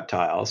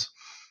reptiles,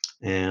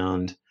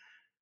 and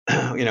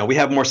we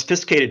have more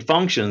sophisticated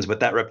functions,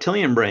 but that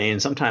reptilian brain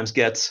sometimes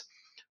gets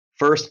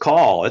first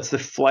call. It's the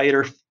flight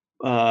or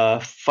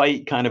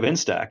fight kind of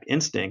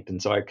instinct.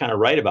 And so I kind of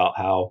write about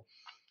how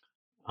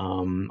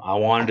I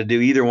wanted to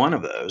do either one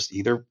of those,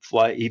 either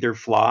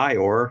fly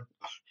or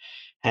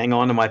hang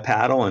on to my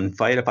paddle and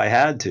fight if I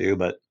had to.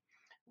 But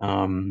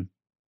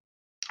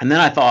And then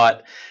I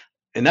thought,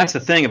 and that's the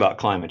thing about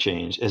climate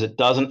change, is it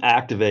doesn't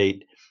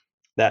activate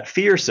that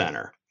fear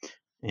center.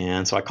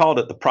 And so I called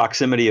it the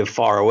proximity of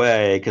far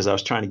away, because I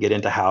was trying to get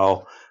into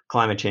how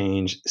climate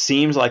change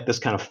seems like this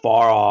kind of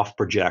far off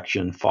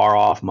projection, far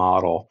off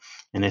model.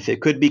 And if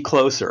it could be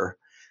closer,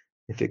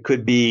 if it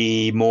could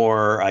be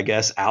more, I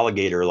guess,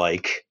 alligator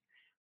like,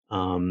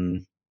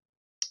 then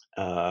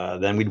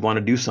we'd want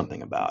to do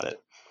something about it.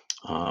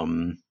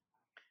 And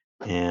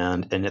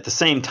at the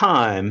same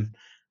time,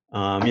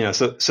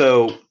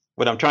 so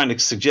what I'm trying to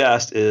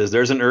suggest is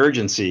there's an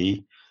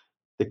urgency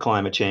to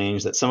climate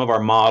change that some of our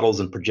models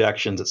and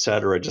projections, et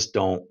cetera, just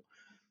don't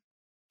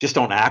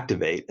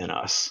activate in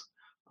us.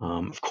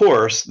 Of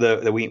course,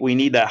 we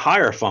need that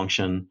higher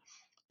function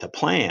to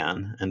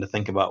plan and to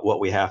think about what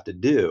we have to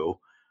do.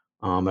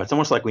 But it's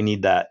almost like we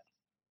need that,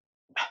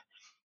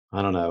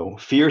 I don't know,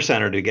 fear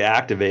center to get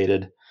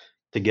activated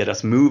to get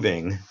us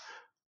moving.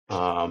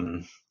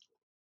 So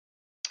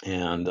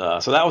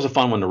that was a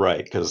fun one to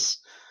write, because,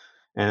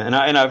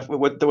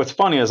 what's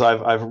funny is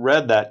I've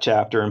read that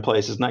chapter in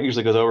places, and that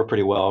usually goes over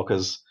pretty well,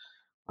 because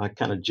I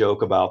kind of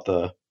joke about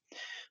the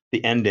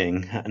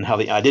ending and how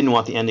I didn't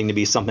want the ending to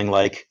be something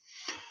like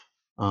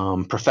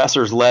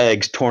professor's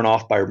legs torn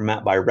off by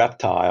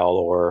reptile,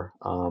 or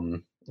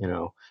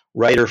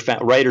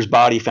writer's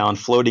body found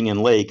floating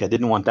in lake. I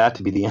didn't want that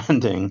to be the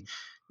ending,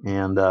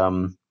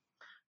 and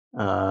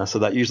so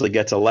that usually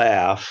gets a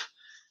laugh.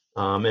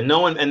 And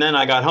then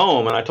I got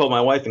home and I told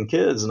my wife and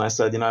kids, and I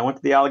said, I went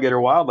to the Alligator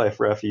Wildlife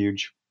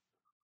Refuge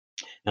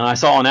and I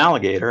saw an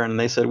alligator, and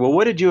they said, well,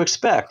 what did you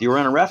expect? You were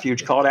in a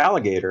refuge called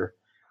Alligator.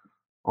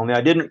 Only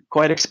I didn't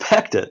quite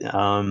expect it.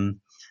 I'd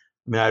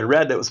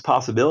read that it was a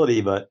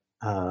possibility, but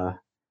I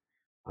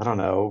don't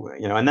know,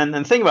 and then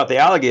the thing about the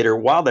Alligator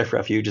Wildlife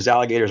Refuge is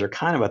alligators are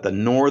kind of at the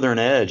northern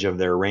edge of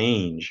their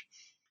range,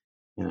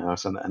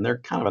 and they're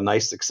kind of a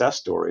nice success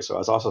story. So I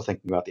was also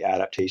thinking about the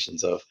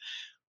adaptations of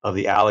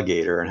the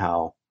alligator and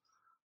how,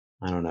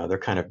 I don't know, they're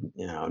kind of,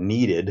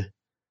 needed to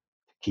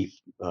keep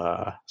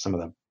some of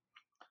the,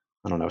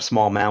 I don't know,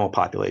 small mammal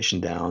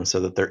population down so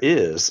that there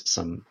is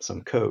some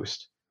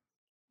coast.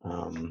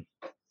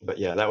 But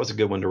yeah, that was a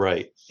good one to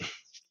write.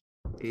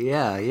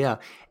 Yeah.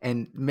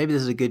 And maybe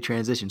this is a good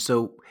transition.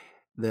 So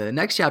the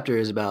next chapter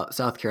is about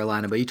South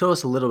Carolina, but you told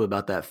us a little bit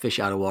about that fish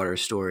out of water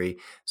story.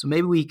 So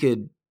maybe we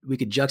could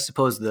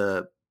juxtapose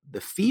the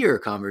fear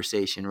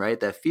conversation, right?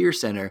 That fear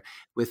center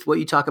with what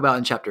you talk about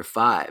in chapter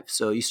 5.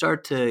 So you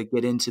start to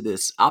get into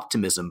this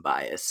optimism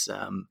bias,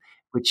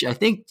 which I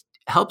think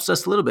helps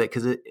us a little bit,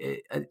 because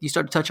you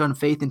start to touch on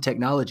faith in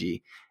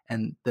technology.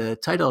 And the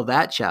title of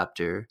that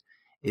chapter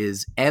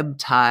is Ebb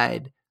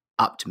Tide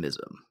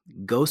Optimism,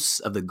 Ghosts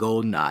of the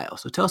Golden Isle.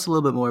 So tell us a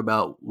little bit more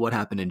about what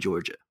happened in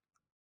Georgia.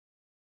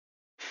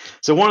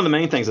 So one of the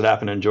main things that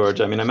happened in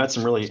Georgia, I met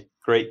some really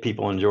great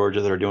people in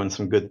Georgia that are doing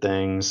some good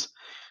things.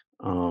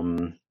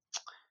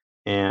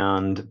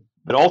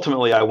 But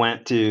ultimately I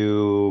went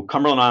to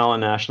Cumberland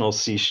Island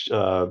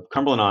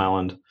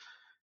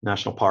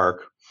National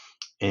Park,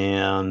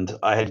 and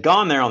I had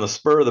gone there on the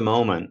spur of the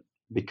moment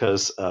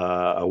because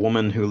a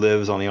woman who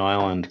lives on the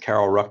island,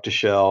 Carol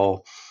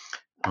Ruckteschell,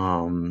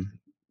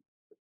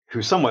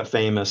 who's somewhat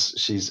famous,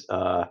 she's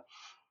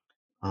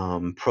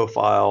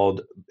profiled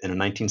in a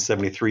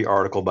 1973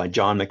 article by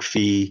John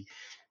McPhee,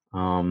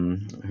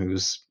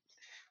 who's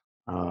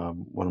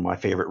one of my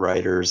favorite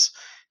writers,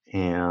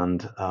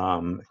 and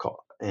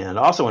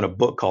also in a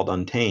book called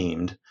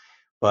Untamed.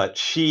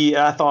 But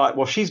I thought,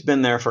 well, she's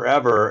been there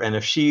forever, and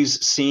if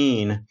she's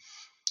seen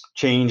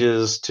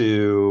changes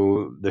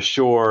to the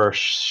shore,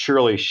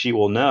 surely she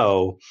will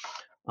know.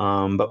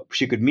 But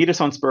she could meet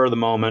us on spur of the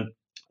moment,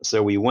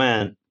 so we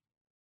went,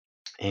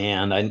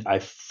 and I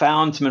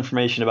found some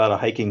information about a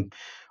hiking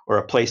or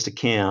a place to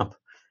camp,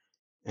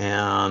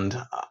 and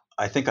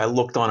I think I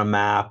looked on a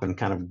map and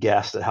kind of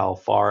guessed at how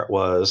far it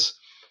was.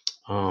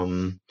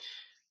 And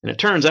it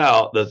turns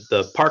out that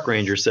the park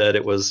ranger said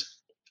it was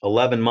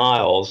 11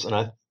 miles. And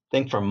I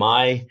think from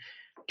my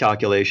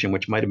calculation,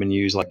 which might have been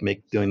used, like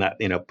doing that,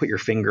 put your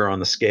finger on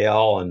the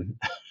scale. And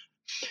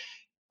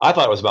I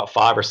thought it was about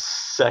 5 or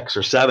 6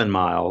 or 7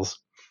 miles.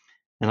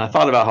 And I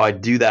thought about how I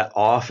do that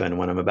often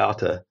when I'm about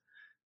to,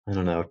 I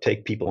don't know,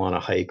 take people on a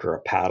hike or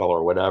a paddle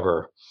or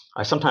whatever.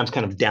 I sometimes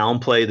kind of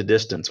downplay the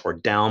distance or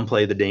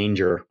downplay the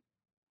danger.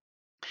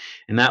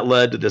 And that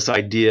led to this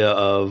idea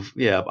of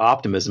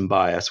optimism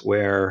bias,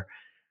 where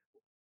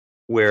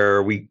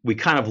we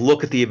kind of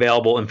look at the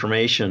available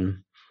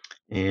information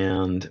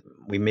and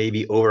we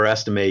maybe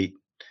overestimate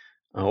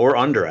or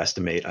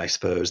underestimate, I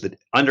suppose,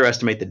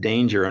 underestimate the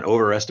danger and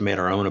overestimate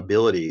our own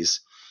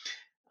abilities.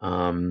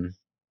 I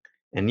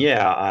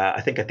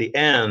think at the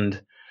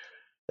end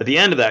of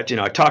that,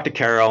 I talked to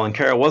Carol, and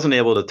Carol wasn't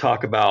able to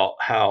talk about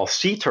how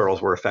sea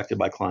turtles were affected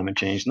by climate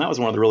change. And that was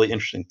one of the really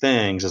interesting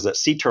things, is that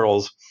sea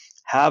turtles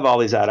have all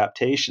these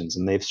adaptations,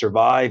 and they've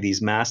survived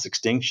these mass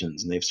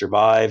extinctions, and they've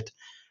survived,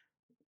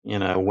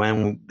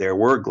 when there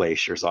were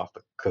glaciers off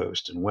the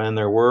coast, and when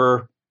there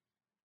were,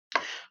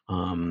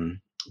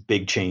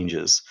 big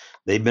changes.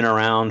 They've been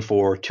around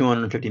for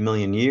 250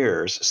 million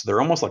years, so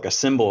they're almost like a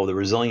symbol of the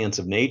resilience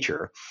of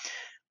nature.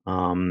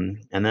 And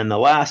then the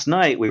last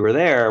night we were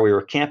there, we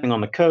were camping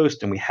on the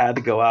coast, and we had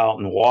to go out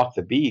and walk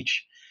the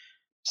beach,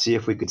 see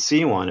if we could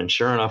see one. And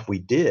sure enough, we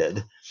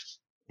did.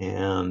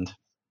 And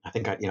I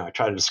think I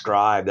try to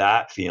describe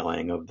that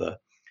feeling of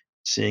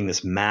seeing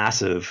this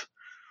massive,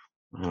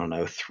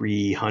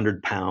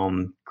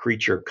 300-pound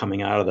creature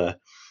coming out of the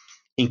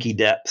inky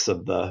depths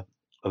of the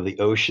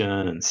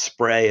ocean, and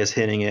spray is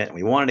hitting it. And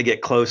we wanted to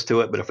get close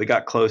to it, but if we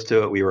got close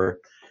to it, we were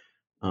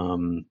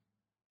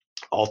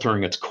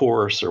altering its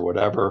course or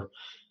whatever.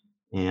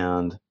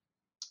 But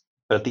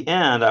at the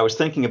end, I was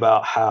thinking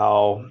about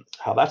how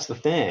that's the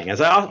thing.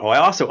 As I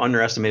also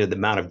underestimated the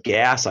amount of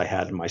gas I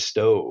had in my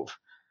stove,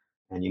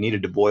 and you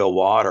needed to boil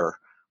water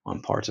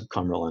on parts of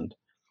Cumberland.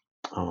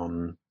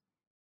 And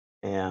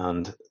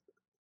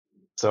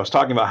so I was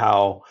talking about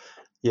how,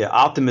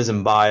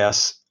 optimism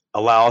bias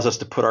allows us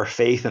to put our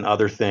faith in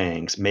other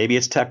things. Maybe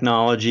it's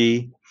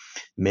technology,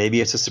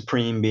 maybe it's a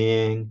supreme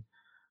being.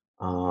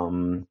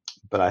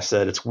 But I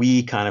said it's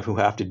we kind of who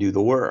have to do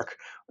the work.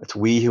 It's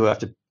we who have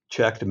to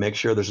check to make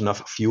sure there's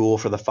enough fuel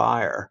for the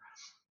fire.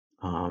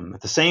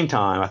 At the same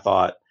time, I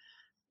thought,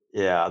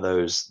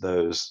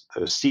 those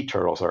sea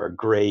turtles are a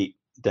great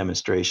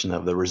demonstration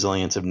of the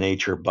resilience of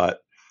nature. But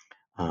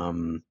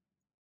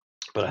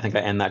I think I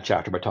end that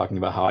chapter by talking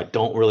about how I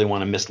don't really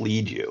want to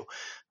mislead you.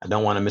 I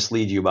don't want to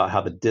mislead you about how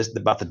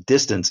about the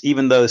distance,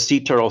 even though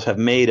sea turtles have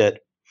made it,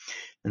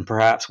 and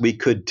perhaps we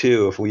could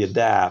too if we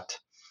adapt.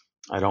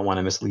 I don't want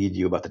to mislead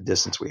you about the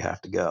distance we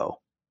have to go.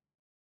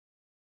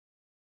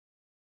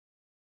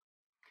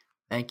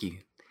 Thank you.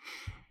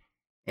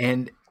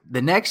 And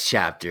the next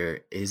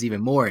chapter is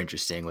even more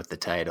interesting with the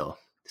title.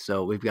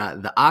 So we've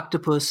got The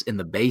Octopus in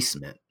the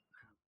Basement.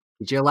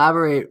 Could you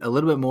elaborate a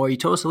little bit more? You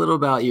told us a little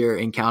about your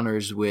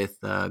encounters with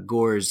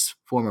Gore's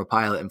former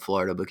pilot in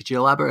Florida, but could you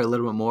elaborate a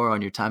little bit more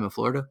on your time in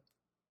Florida?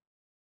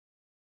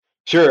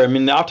 Sure. I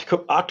mean, the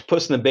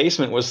octopus in the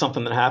basement was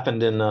something that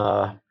happened in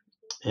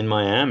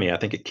Miami. I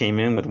think it came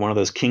in with one of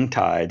those king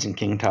tides, and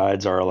king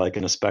tides are like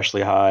an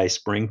especially high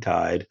spring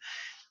tide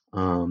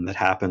that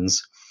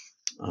happens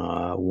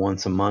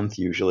once a month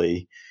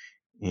usually,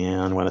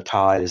 and when the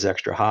tide is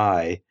extra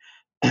high.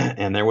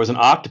 And there was an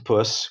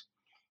octopus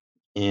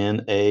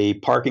in a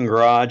parking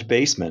garage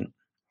basement.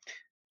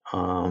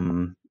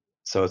 So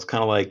it's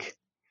kind of like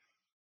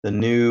the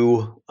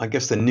new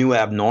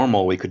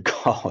abnormal, we could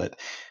call it.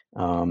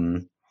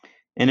 And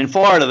in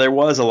Florida, there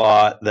was a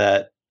lot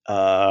that,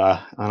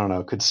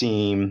 could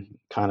seem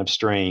kind of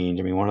strange.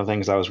 I mean, one of the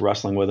things I was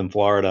wrestling with in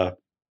Florida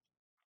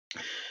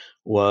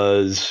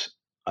was,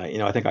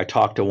 I think I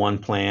talked to one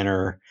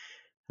planner,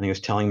 and he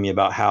was telling me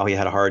about how he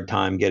had a hard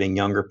time getting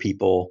younger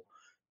people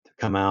to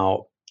come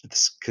out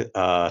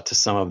to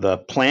some of the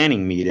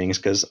planning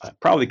meetings,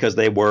 probably because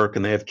they work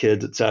and they have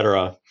kids, et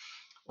cetera.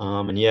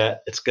 And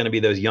yet it's going to be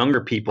those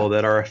younger people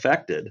that are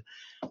affected.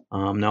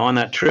 Now on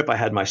that trip, I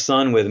had my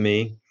son with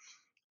me,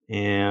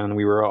 and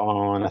we were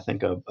on, I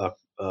think,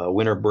 a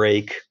winter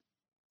break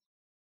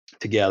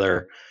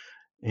together.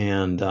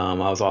 And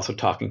I was also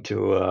talking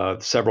to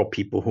several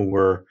people who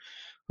were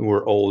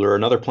older.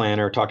 Another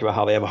planner talked about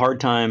how they have a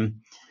hard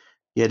time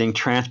getting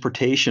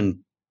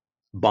transportation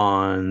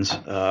bonds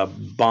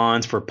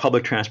for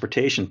public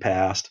transportation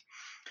passed,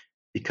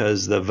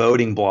 because the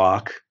voting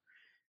bloc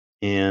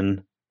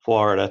in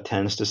Florida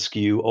tends to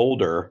skew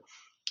older.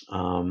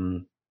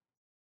 Now,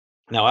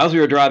 as we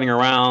were driving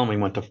around, we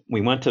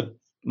went to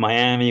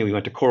Miami, we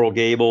went to Coral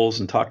Gables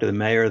and talked to the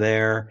mayor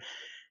there,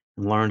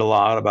 and learned a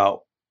lot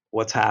about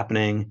what's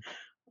happening.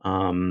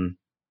 I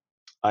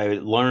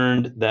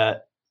learned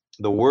that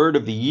the word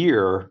of the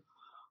year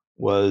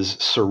was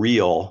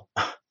surreal.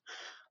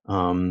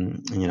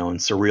 And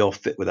surreal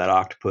fit with that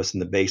octopus in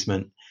the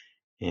basement,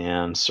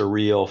 and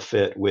surreal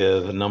fit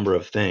with a number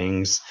of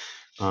things.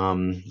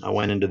 I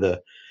went into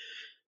the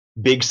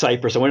Big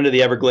Cypress. I went into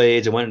the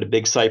Everglades. I went into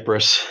Big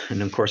Cypress.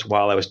 And of course,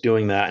 while I was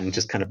doing that and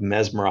just kind of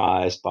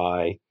mesmerized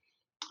by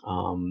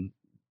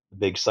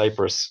Big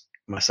Cypress,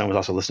 my son was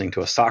also listening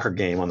to a soccer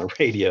game on the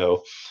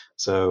radio.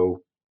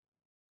 So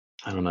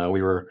I don't know,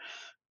 we were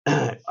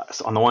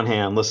on the one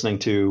hand listening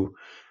to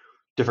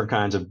different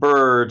kinds of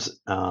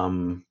birds,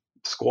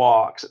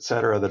 squawks, et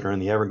cetera, that are in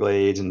the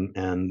Everglades,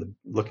 and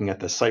looking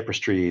at the cypress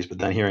trees, but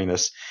then hearing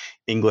this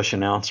English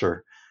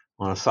announcer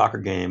on a soccer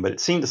game. But it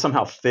seemed to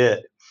somehow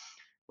fit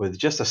with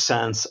just a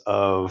sense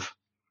of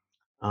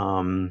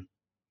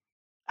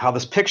how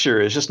this picture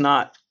is just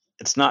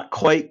it's not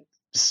quite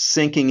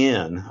sinking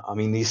in. I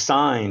mean, these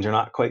signs are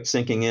not quite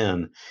sinking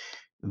in.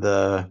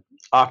 The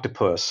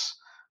octopus,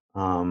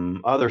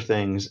 other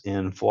things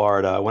in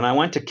Florida. When I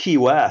went to Key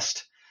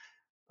West,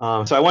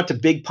 so I went to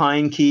Big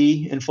Pine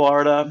Key in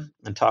Florida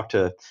and talked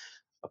to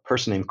a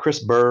person named Chris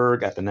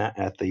Berg at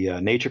the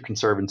Nature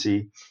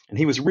Conservancy, and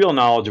he was real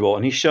knowledgeable.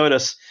 And he showed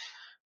us,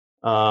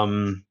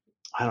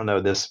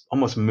 this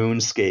almost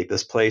moonscape,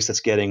 this place that's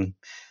getting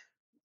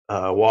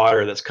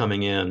water that's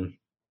coming in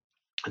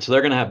And so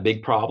they're going to have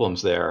big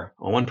problems there.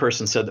 Well, one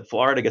person said that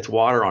Florida gets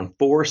water on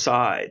 4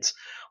 sides,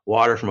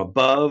 water from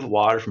above,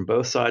 water from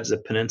both sides of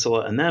the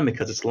peninsula, and then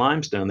because it's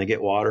limestone, they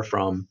get water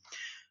from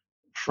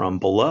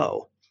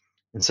below.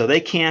 And so they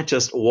can't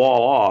just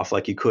wall off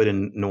like you could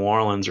in New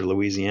Orleans or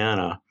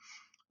Louisiana.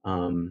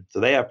 So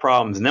they have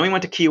problems. And then we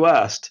went to Key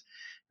West,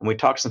 and we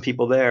talked to some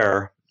people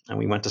there, and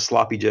we went to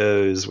Sloppy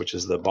Joe's, which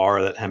is the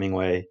bar that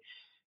Hemingway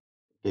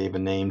gave a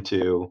name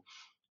to.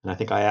 And I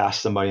think I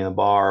asked somebody in the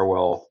bar,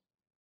 well,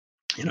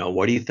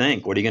 what do you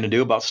think? What are you going to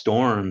do about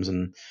storms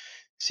and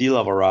sea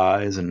level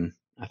rise? And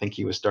I think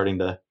he was starting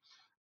to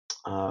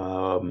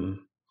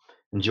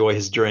enjoy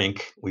his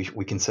drink,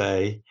 we can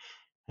say.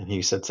 And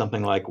he said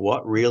something like,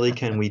 what really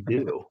can we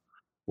do?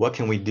 What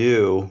can we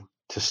do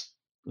to,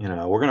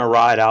 we're going to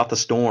ride out the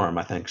storm,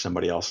 I think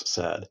somebody else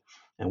said.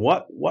 And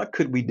what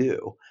could we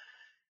do?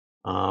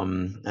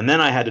 And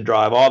then I had to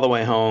drive all the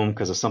way home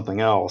because of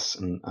something else.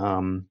 And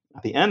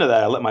at the end of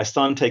that, I let my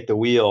son take the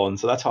wheel. And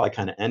so that's how I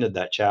kind of ended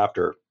that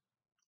chapter.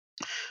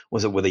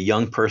 Was it with a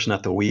young person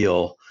at the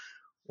wheel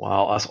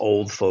while us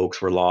old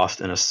folks were lost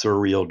in a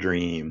surreal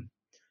dream?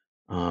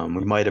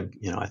 We might have,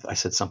 I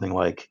said something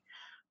like,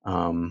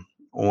 when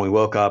we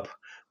woke up,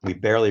 we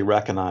barely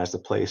recognized the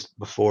place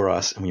before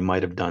us, and we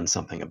might have done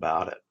something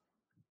about it.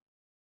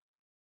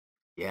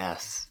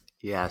 Yes.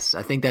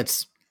 I think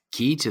that's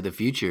key to the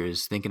future,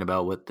 is thinking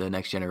about what the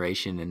next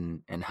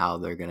generation and how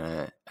they're going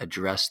to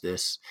address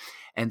this.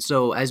 And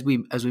so as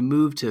we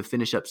move to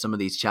finish up some of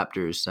these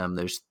chapters,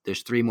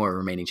 there's 3 more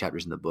remaining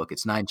chapters in the book.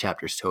 It's 9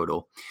 chapters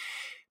total.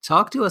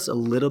 Talk to us a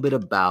little bit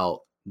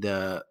about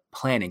the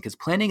planning, because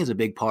planning is a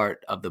big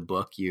part of the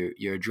book.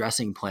 You're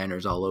addressing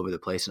planners all over the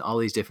place in all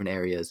these different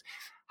areas.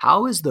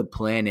 How is the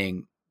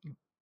planning?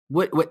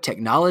 What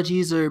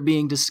technologies are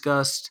being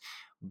discussed?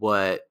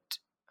 What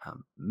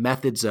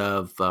methods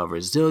of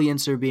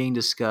resilience are being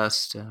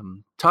discussed?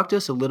 Talk to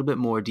us a little bit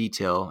more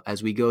detail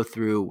as we go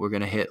through. We're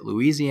going to hit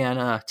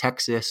Louisiana,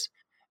 Texas,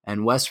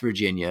 and West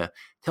Virginia.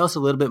 Tell us a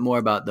little bit more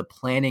about the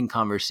planning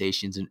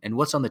conversations and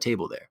what's on the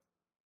table there.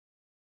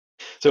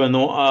 So in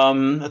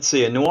let's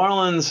see, in New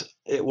Orleans,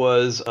 it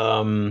was,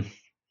 New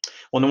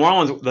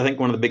Orleans, I think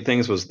one of the big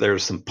things was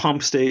there's some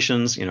pump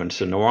stations,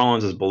 so New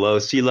Orleans is below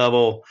sea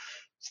level.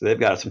 So they've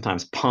got to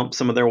sometimes pump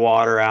some of their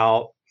water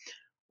out.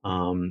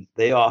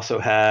 They also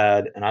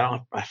had, and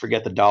I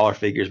forget the dollar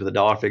figures, but the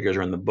dollar figures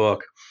are in the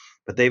book,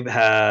 but they've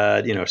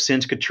had,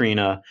 since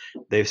Katrina,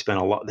 they've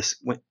spent a lot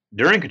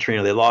during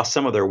Katrina, they lost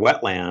some of their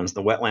wetlands,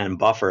 the wetland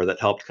buffer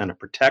that helped kind of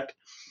protect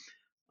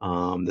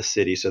the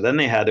city. So then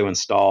they had to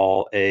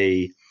install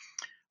a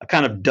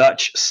kind of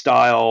Dutch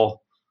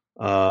style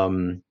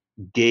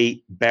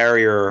gate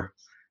barrier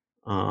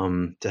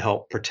to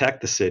help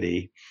protect the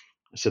city.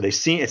 So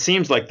it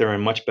seems like they're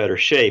in much better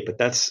shape, but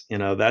that's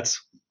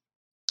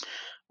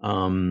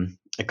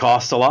it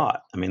costs a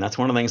lot. I mean, that's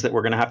one of the things that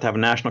we're going to have a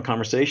national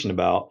conversation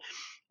about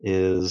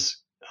is,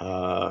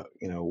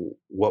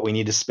 what we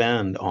need to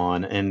spend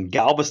on. And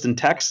Galveston,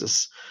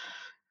 Texas,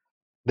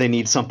 they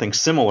need something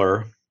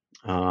similar.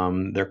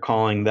 They're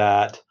calling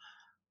that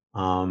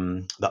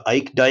the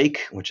Ike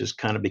Dike, which is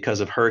kind of because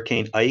of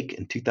Hurricane Ike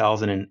in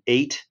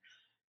 2008,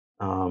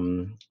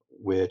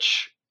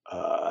 which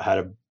had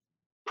a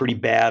pretty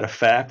bad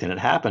effect. And it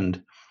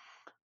happened,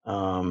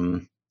 I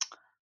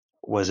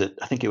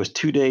think it was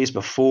 2 days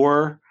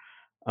before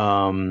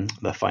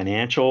the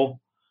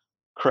financial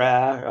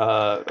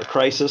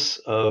crisis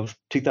of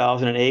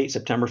 2008,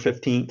 September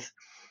 15th.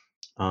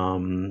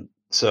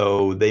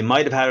 So they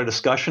might have had a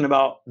discussion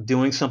about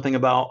doing something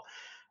about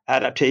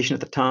adaptation at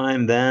the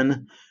time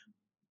then,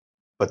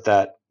 but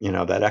that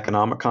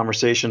economic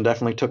conversation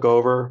definitely took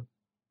over.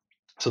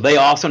 So they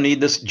also need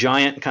this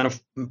giant kind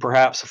of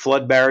perhaps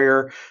flood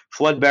barrier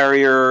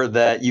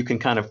that you can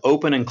kind of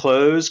open and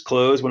close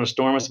when a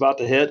storm is about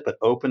to hit, but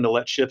open to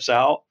let ships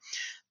out.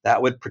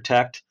 That would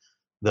protect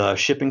the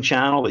shipping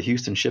channel, the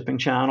Houston shipping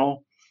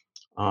channel.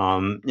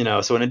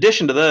 So in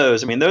addition to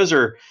those, I mean, those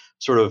are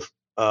sort of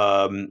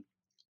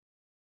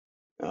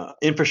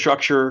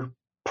infrastructure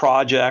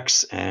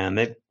projects,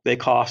 and they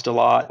cost a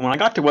lot. When I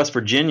got to West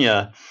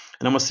Virginia,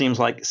 it almost seemed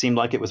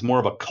like it was more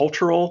of a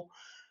cultural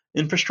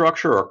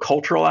infrastructure or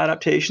cultural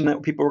adaptation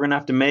that people were going to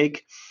have to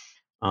make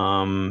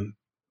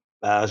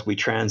as we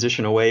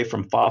transition away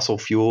from fossil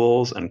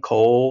fuels and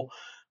coal.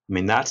 I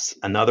mean, that's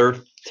another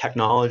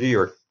technology,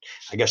 or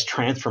I guess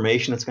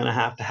transformation that's going to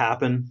have to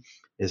happen,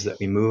 is that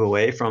we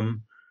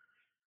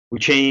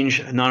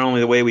change not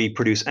only the way we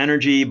produce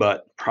energy,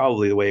 but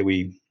probably the way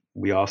we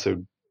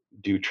also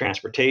do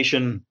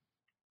transportation.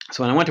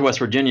 So when I went to West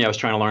Virginia, I was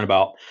trying to learn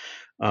about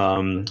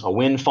a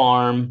wind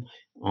farm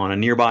on a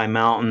nearby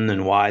mountain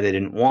and why they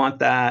didn't want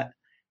that.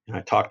 And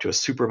I talked to a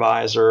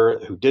supervisor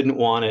who didn't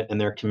want it in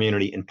their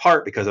community, in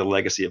part because of the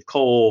legacy of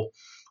coal,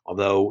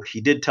 although he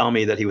did tell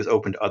me that he was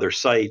open to other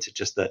sites. It's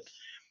just that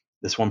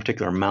this one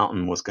particular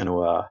mountain was going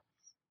to,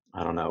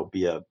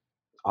 be a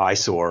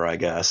eyesore, I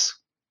guess.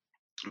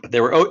 But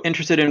they were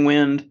interested in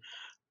wind.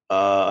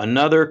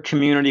 Another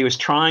community was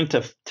trying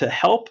to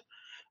help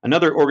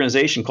another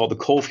organization called the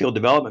Coalfield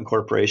Development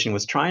Corporation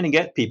was trying to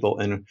get people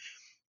in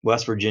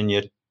West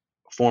Virginia,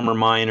 former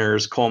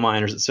miners, coal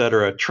miners, et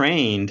cetera,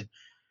 trained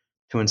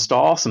to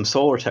install some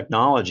solar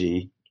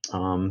technology.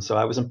 So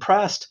I was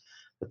impressed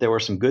that there were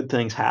some good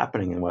things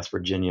happening in West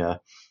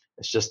Virginia.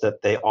 It's just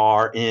that they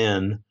are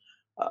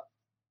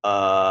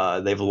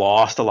they've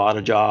lost a lot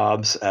of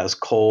jobs as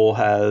coal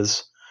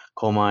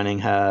mining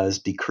has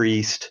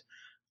decreased.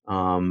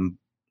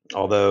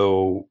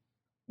 Although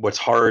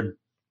the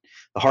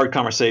hard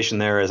conversation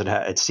there is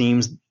it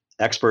seems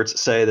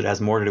experts say that it has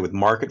more to do with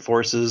market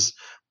forces,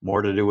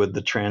 more to do with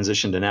the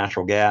transition to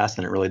natural gas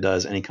than it really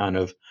does any kind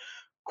of,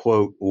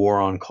 quote, war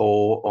on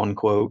coal,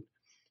 unquote.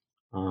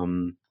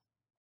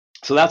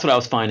 So that's what I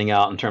was finding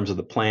out in terms of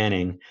the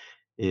planning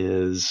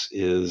is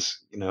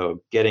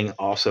getting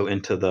also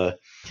into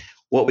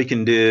what we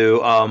can do.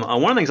 One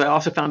of the things I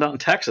also found out in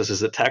Texas is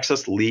that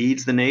Texas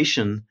leads the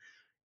nation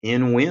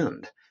in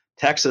wind.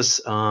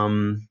 Texas,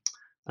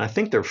 I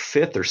think they're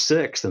 5th or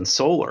 6th in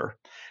solar.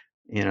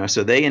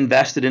 So they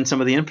invested in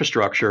some of the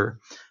infrastructure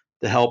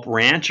to help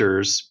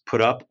ranchers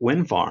put up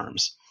wind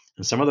farms.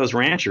 And some of those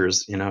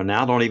ranchers,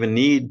 now don't even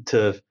need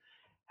to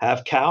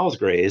have cows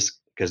graze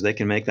because they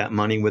can make that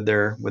money with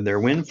their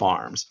wind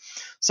farms.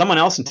 Someone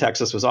else in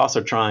Texas was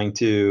also trying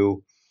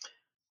to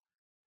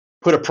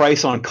put a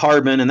price on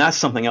carbon, and that's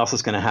something else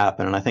that's going to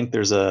happen. And I think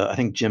I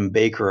think Jim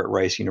Baker at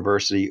Rice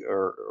University,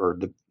 or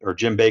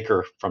Jim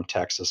Baker from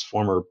Texas,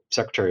 former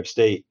Secretary of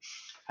State,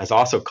 has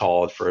also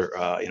called for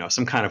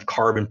some kind of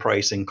carbon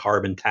pricing,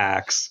 carbon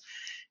tax,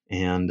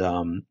 and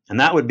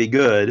that would be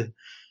good.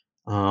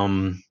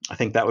 I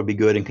think that would be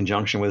good in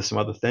conjunction with some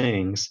other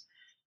things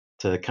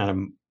to kind of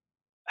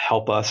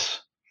help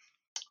us,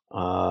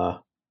 I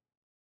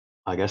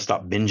guess,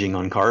 stop binging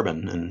on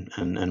carbon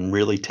and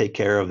really take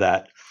care of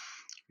that,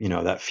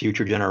 that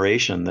future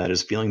generation that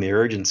is feeling the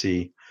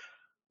urgency,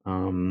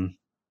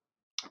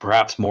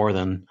 perhaps more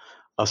than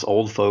us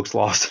old folks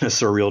lost in a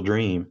surreal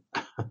dream.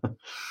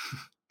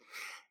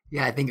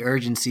 Yeah, I think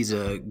urgency is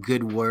a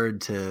good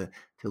word to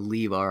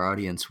leave our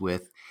audience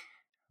with.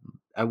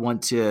 I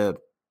want to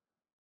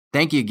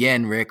thank you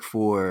again, Rick,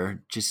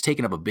 for just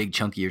taking up a big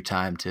chunk of your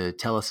time to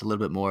tell us a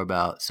little bit more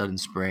about Sudden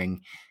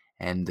Spring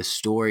and the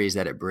stories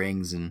that it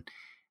brings. And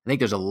I think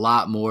there's a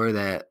lot more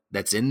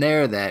that's in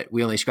there that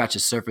we only scratch the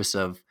surface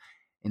of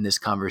in this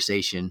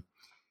conversation.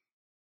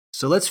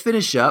 So let's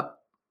finish up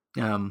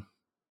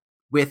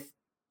with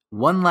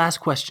one last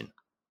question.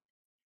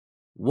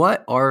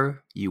 What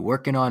are you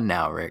working on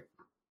now, Rick?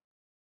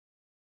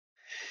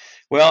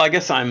 Well, I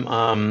guess I'm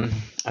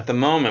at the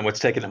moment. What's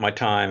taking up my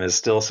time is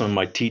still some of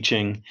my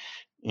teaching,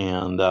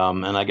 and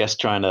I guess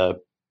trying to,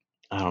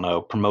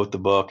 promote the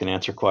book and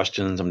answer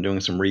questions. I'm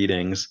doing some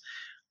readings.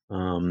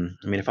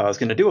 If I was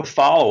going to do a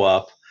follow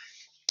up,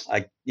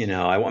 I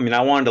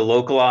wanted to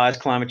localize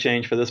climate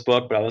change for this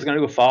book, but I was going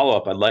to do a follow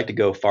up. I'd like to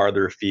go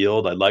farther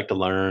afield. I'd like to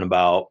learn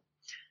about,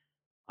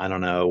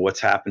 what's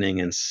happening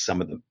in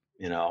some of the,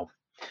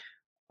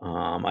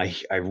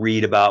 I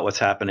read about what's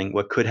happening,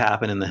 what could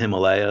happen in the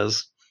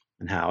Himalayas,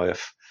 and how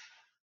if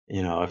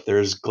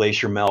there's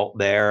glacier melt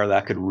there,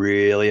 that could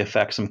really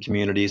affect some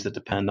communities that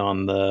depend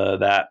on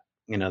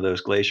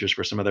those glaciers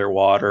for some of their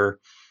water.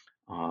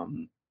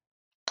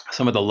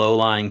 Some of the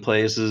low-lying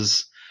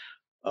places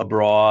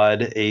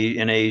abroad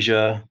in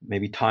Asia,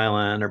 maybe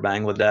Thailand or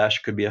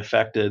Bangladesh, could be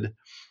affected.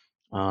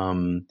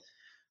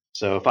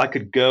 So if I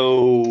could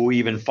go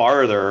even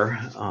farther,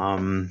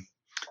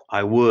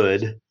 I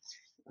would,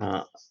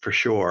 for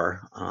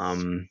sure.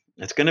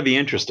 It's going to be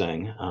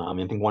interesting. I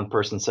think one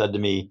person said to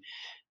me,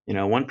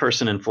 one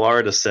person in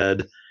Florida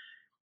said,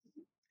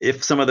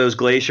 if some of those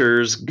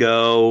glaciers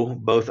go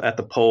both at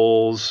the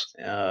poles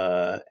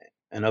and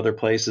other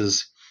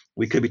places,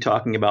 we could be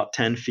talking about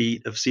 10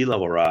 feet of sea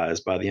level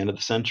rise by the end of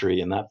the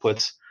century. And that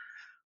puts,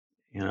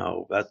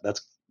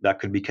 that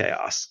could be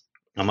chaos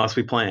unless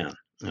we plan,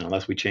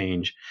 unless we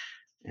change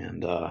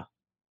and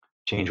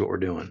change what we're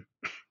doing.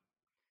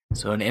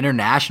 So an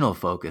international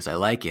focus. I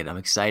like it. I'm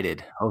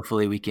excited.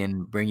 Hopefully we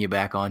can bring you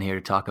back on here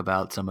to talk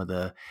about some of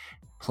the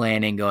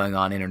planning going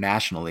on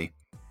internationally.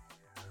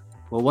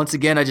 Well, once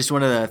again, I just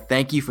want to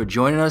thank you for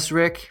joining us,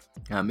 Rick.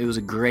 It was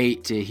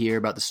great to hear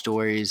about the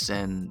stories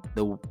and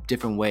the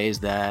different ways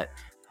that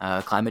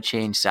Climate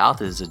Change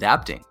South is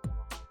adapting.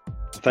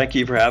 Thank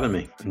you for having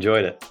me.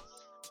 Enjoyed it.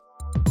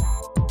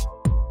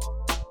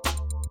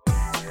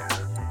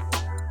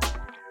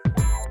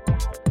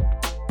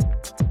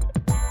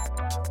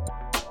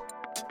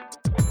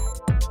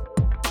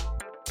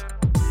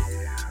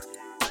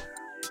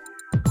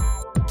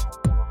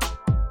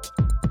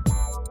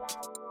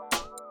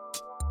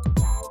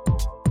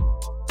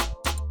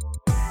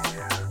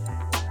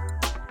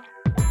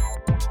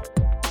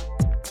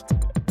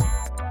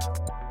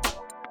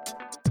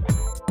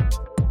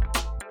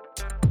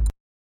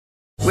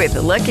 With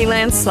the Lucky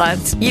Land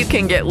Slots, you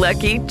can get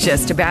lucky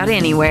just about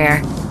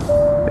anywhere.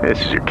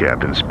 This is your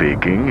captain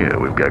speaking.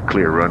 We've got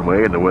clear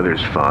runway and the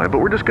weather's fine, but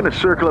we're just going to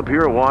circle up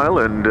here a while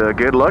and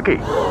get lucky.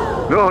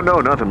 No,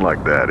 nothing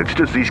like that. It's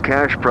just these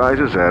cash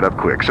prizes add up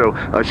quick. So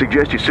I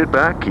suggest you sit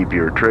back, keep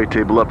your tray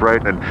table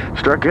upright, and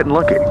start getting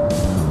lucky.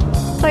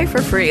 Play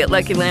for free at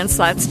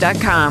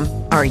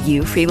LuckyLandSlots.com. Are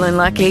you feeling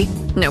lucky?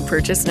 No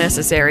purchase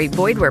necessary.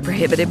 Void where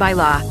prohibited by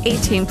law.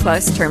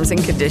 18+ terms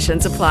and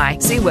conditions apply.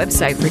 See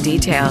website for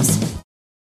details.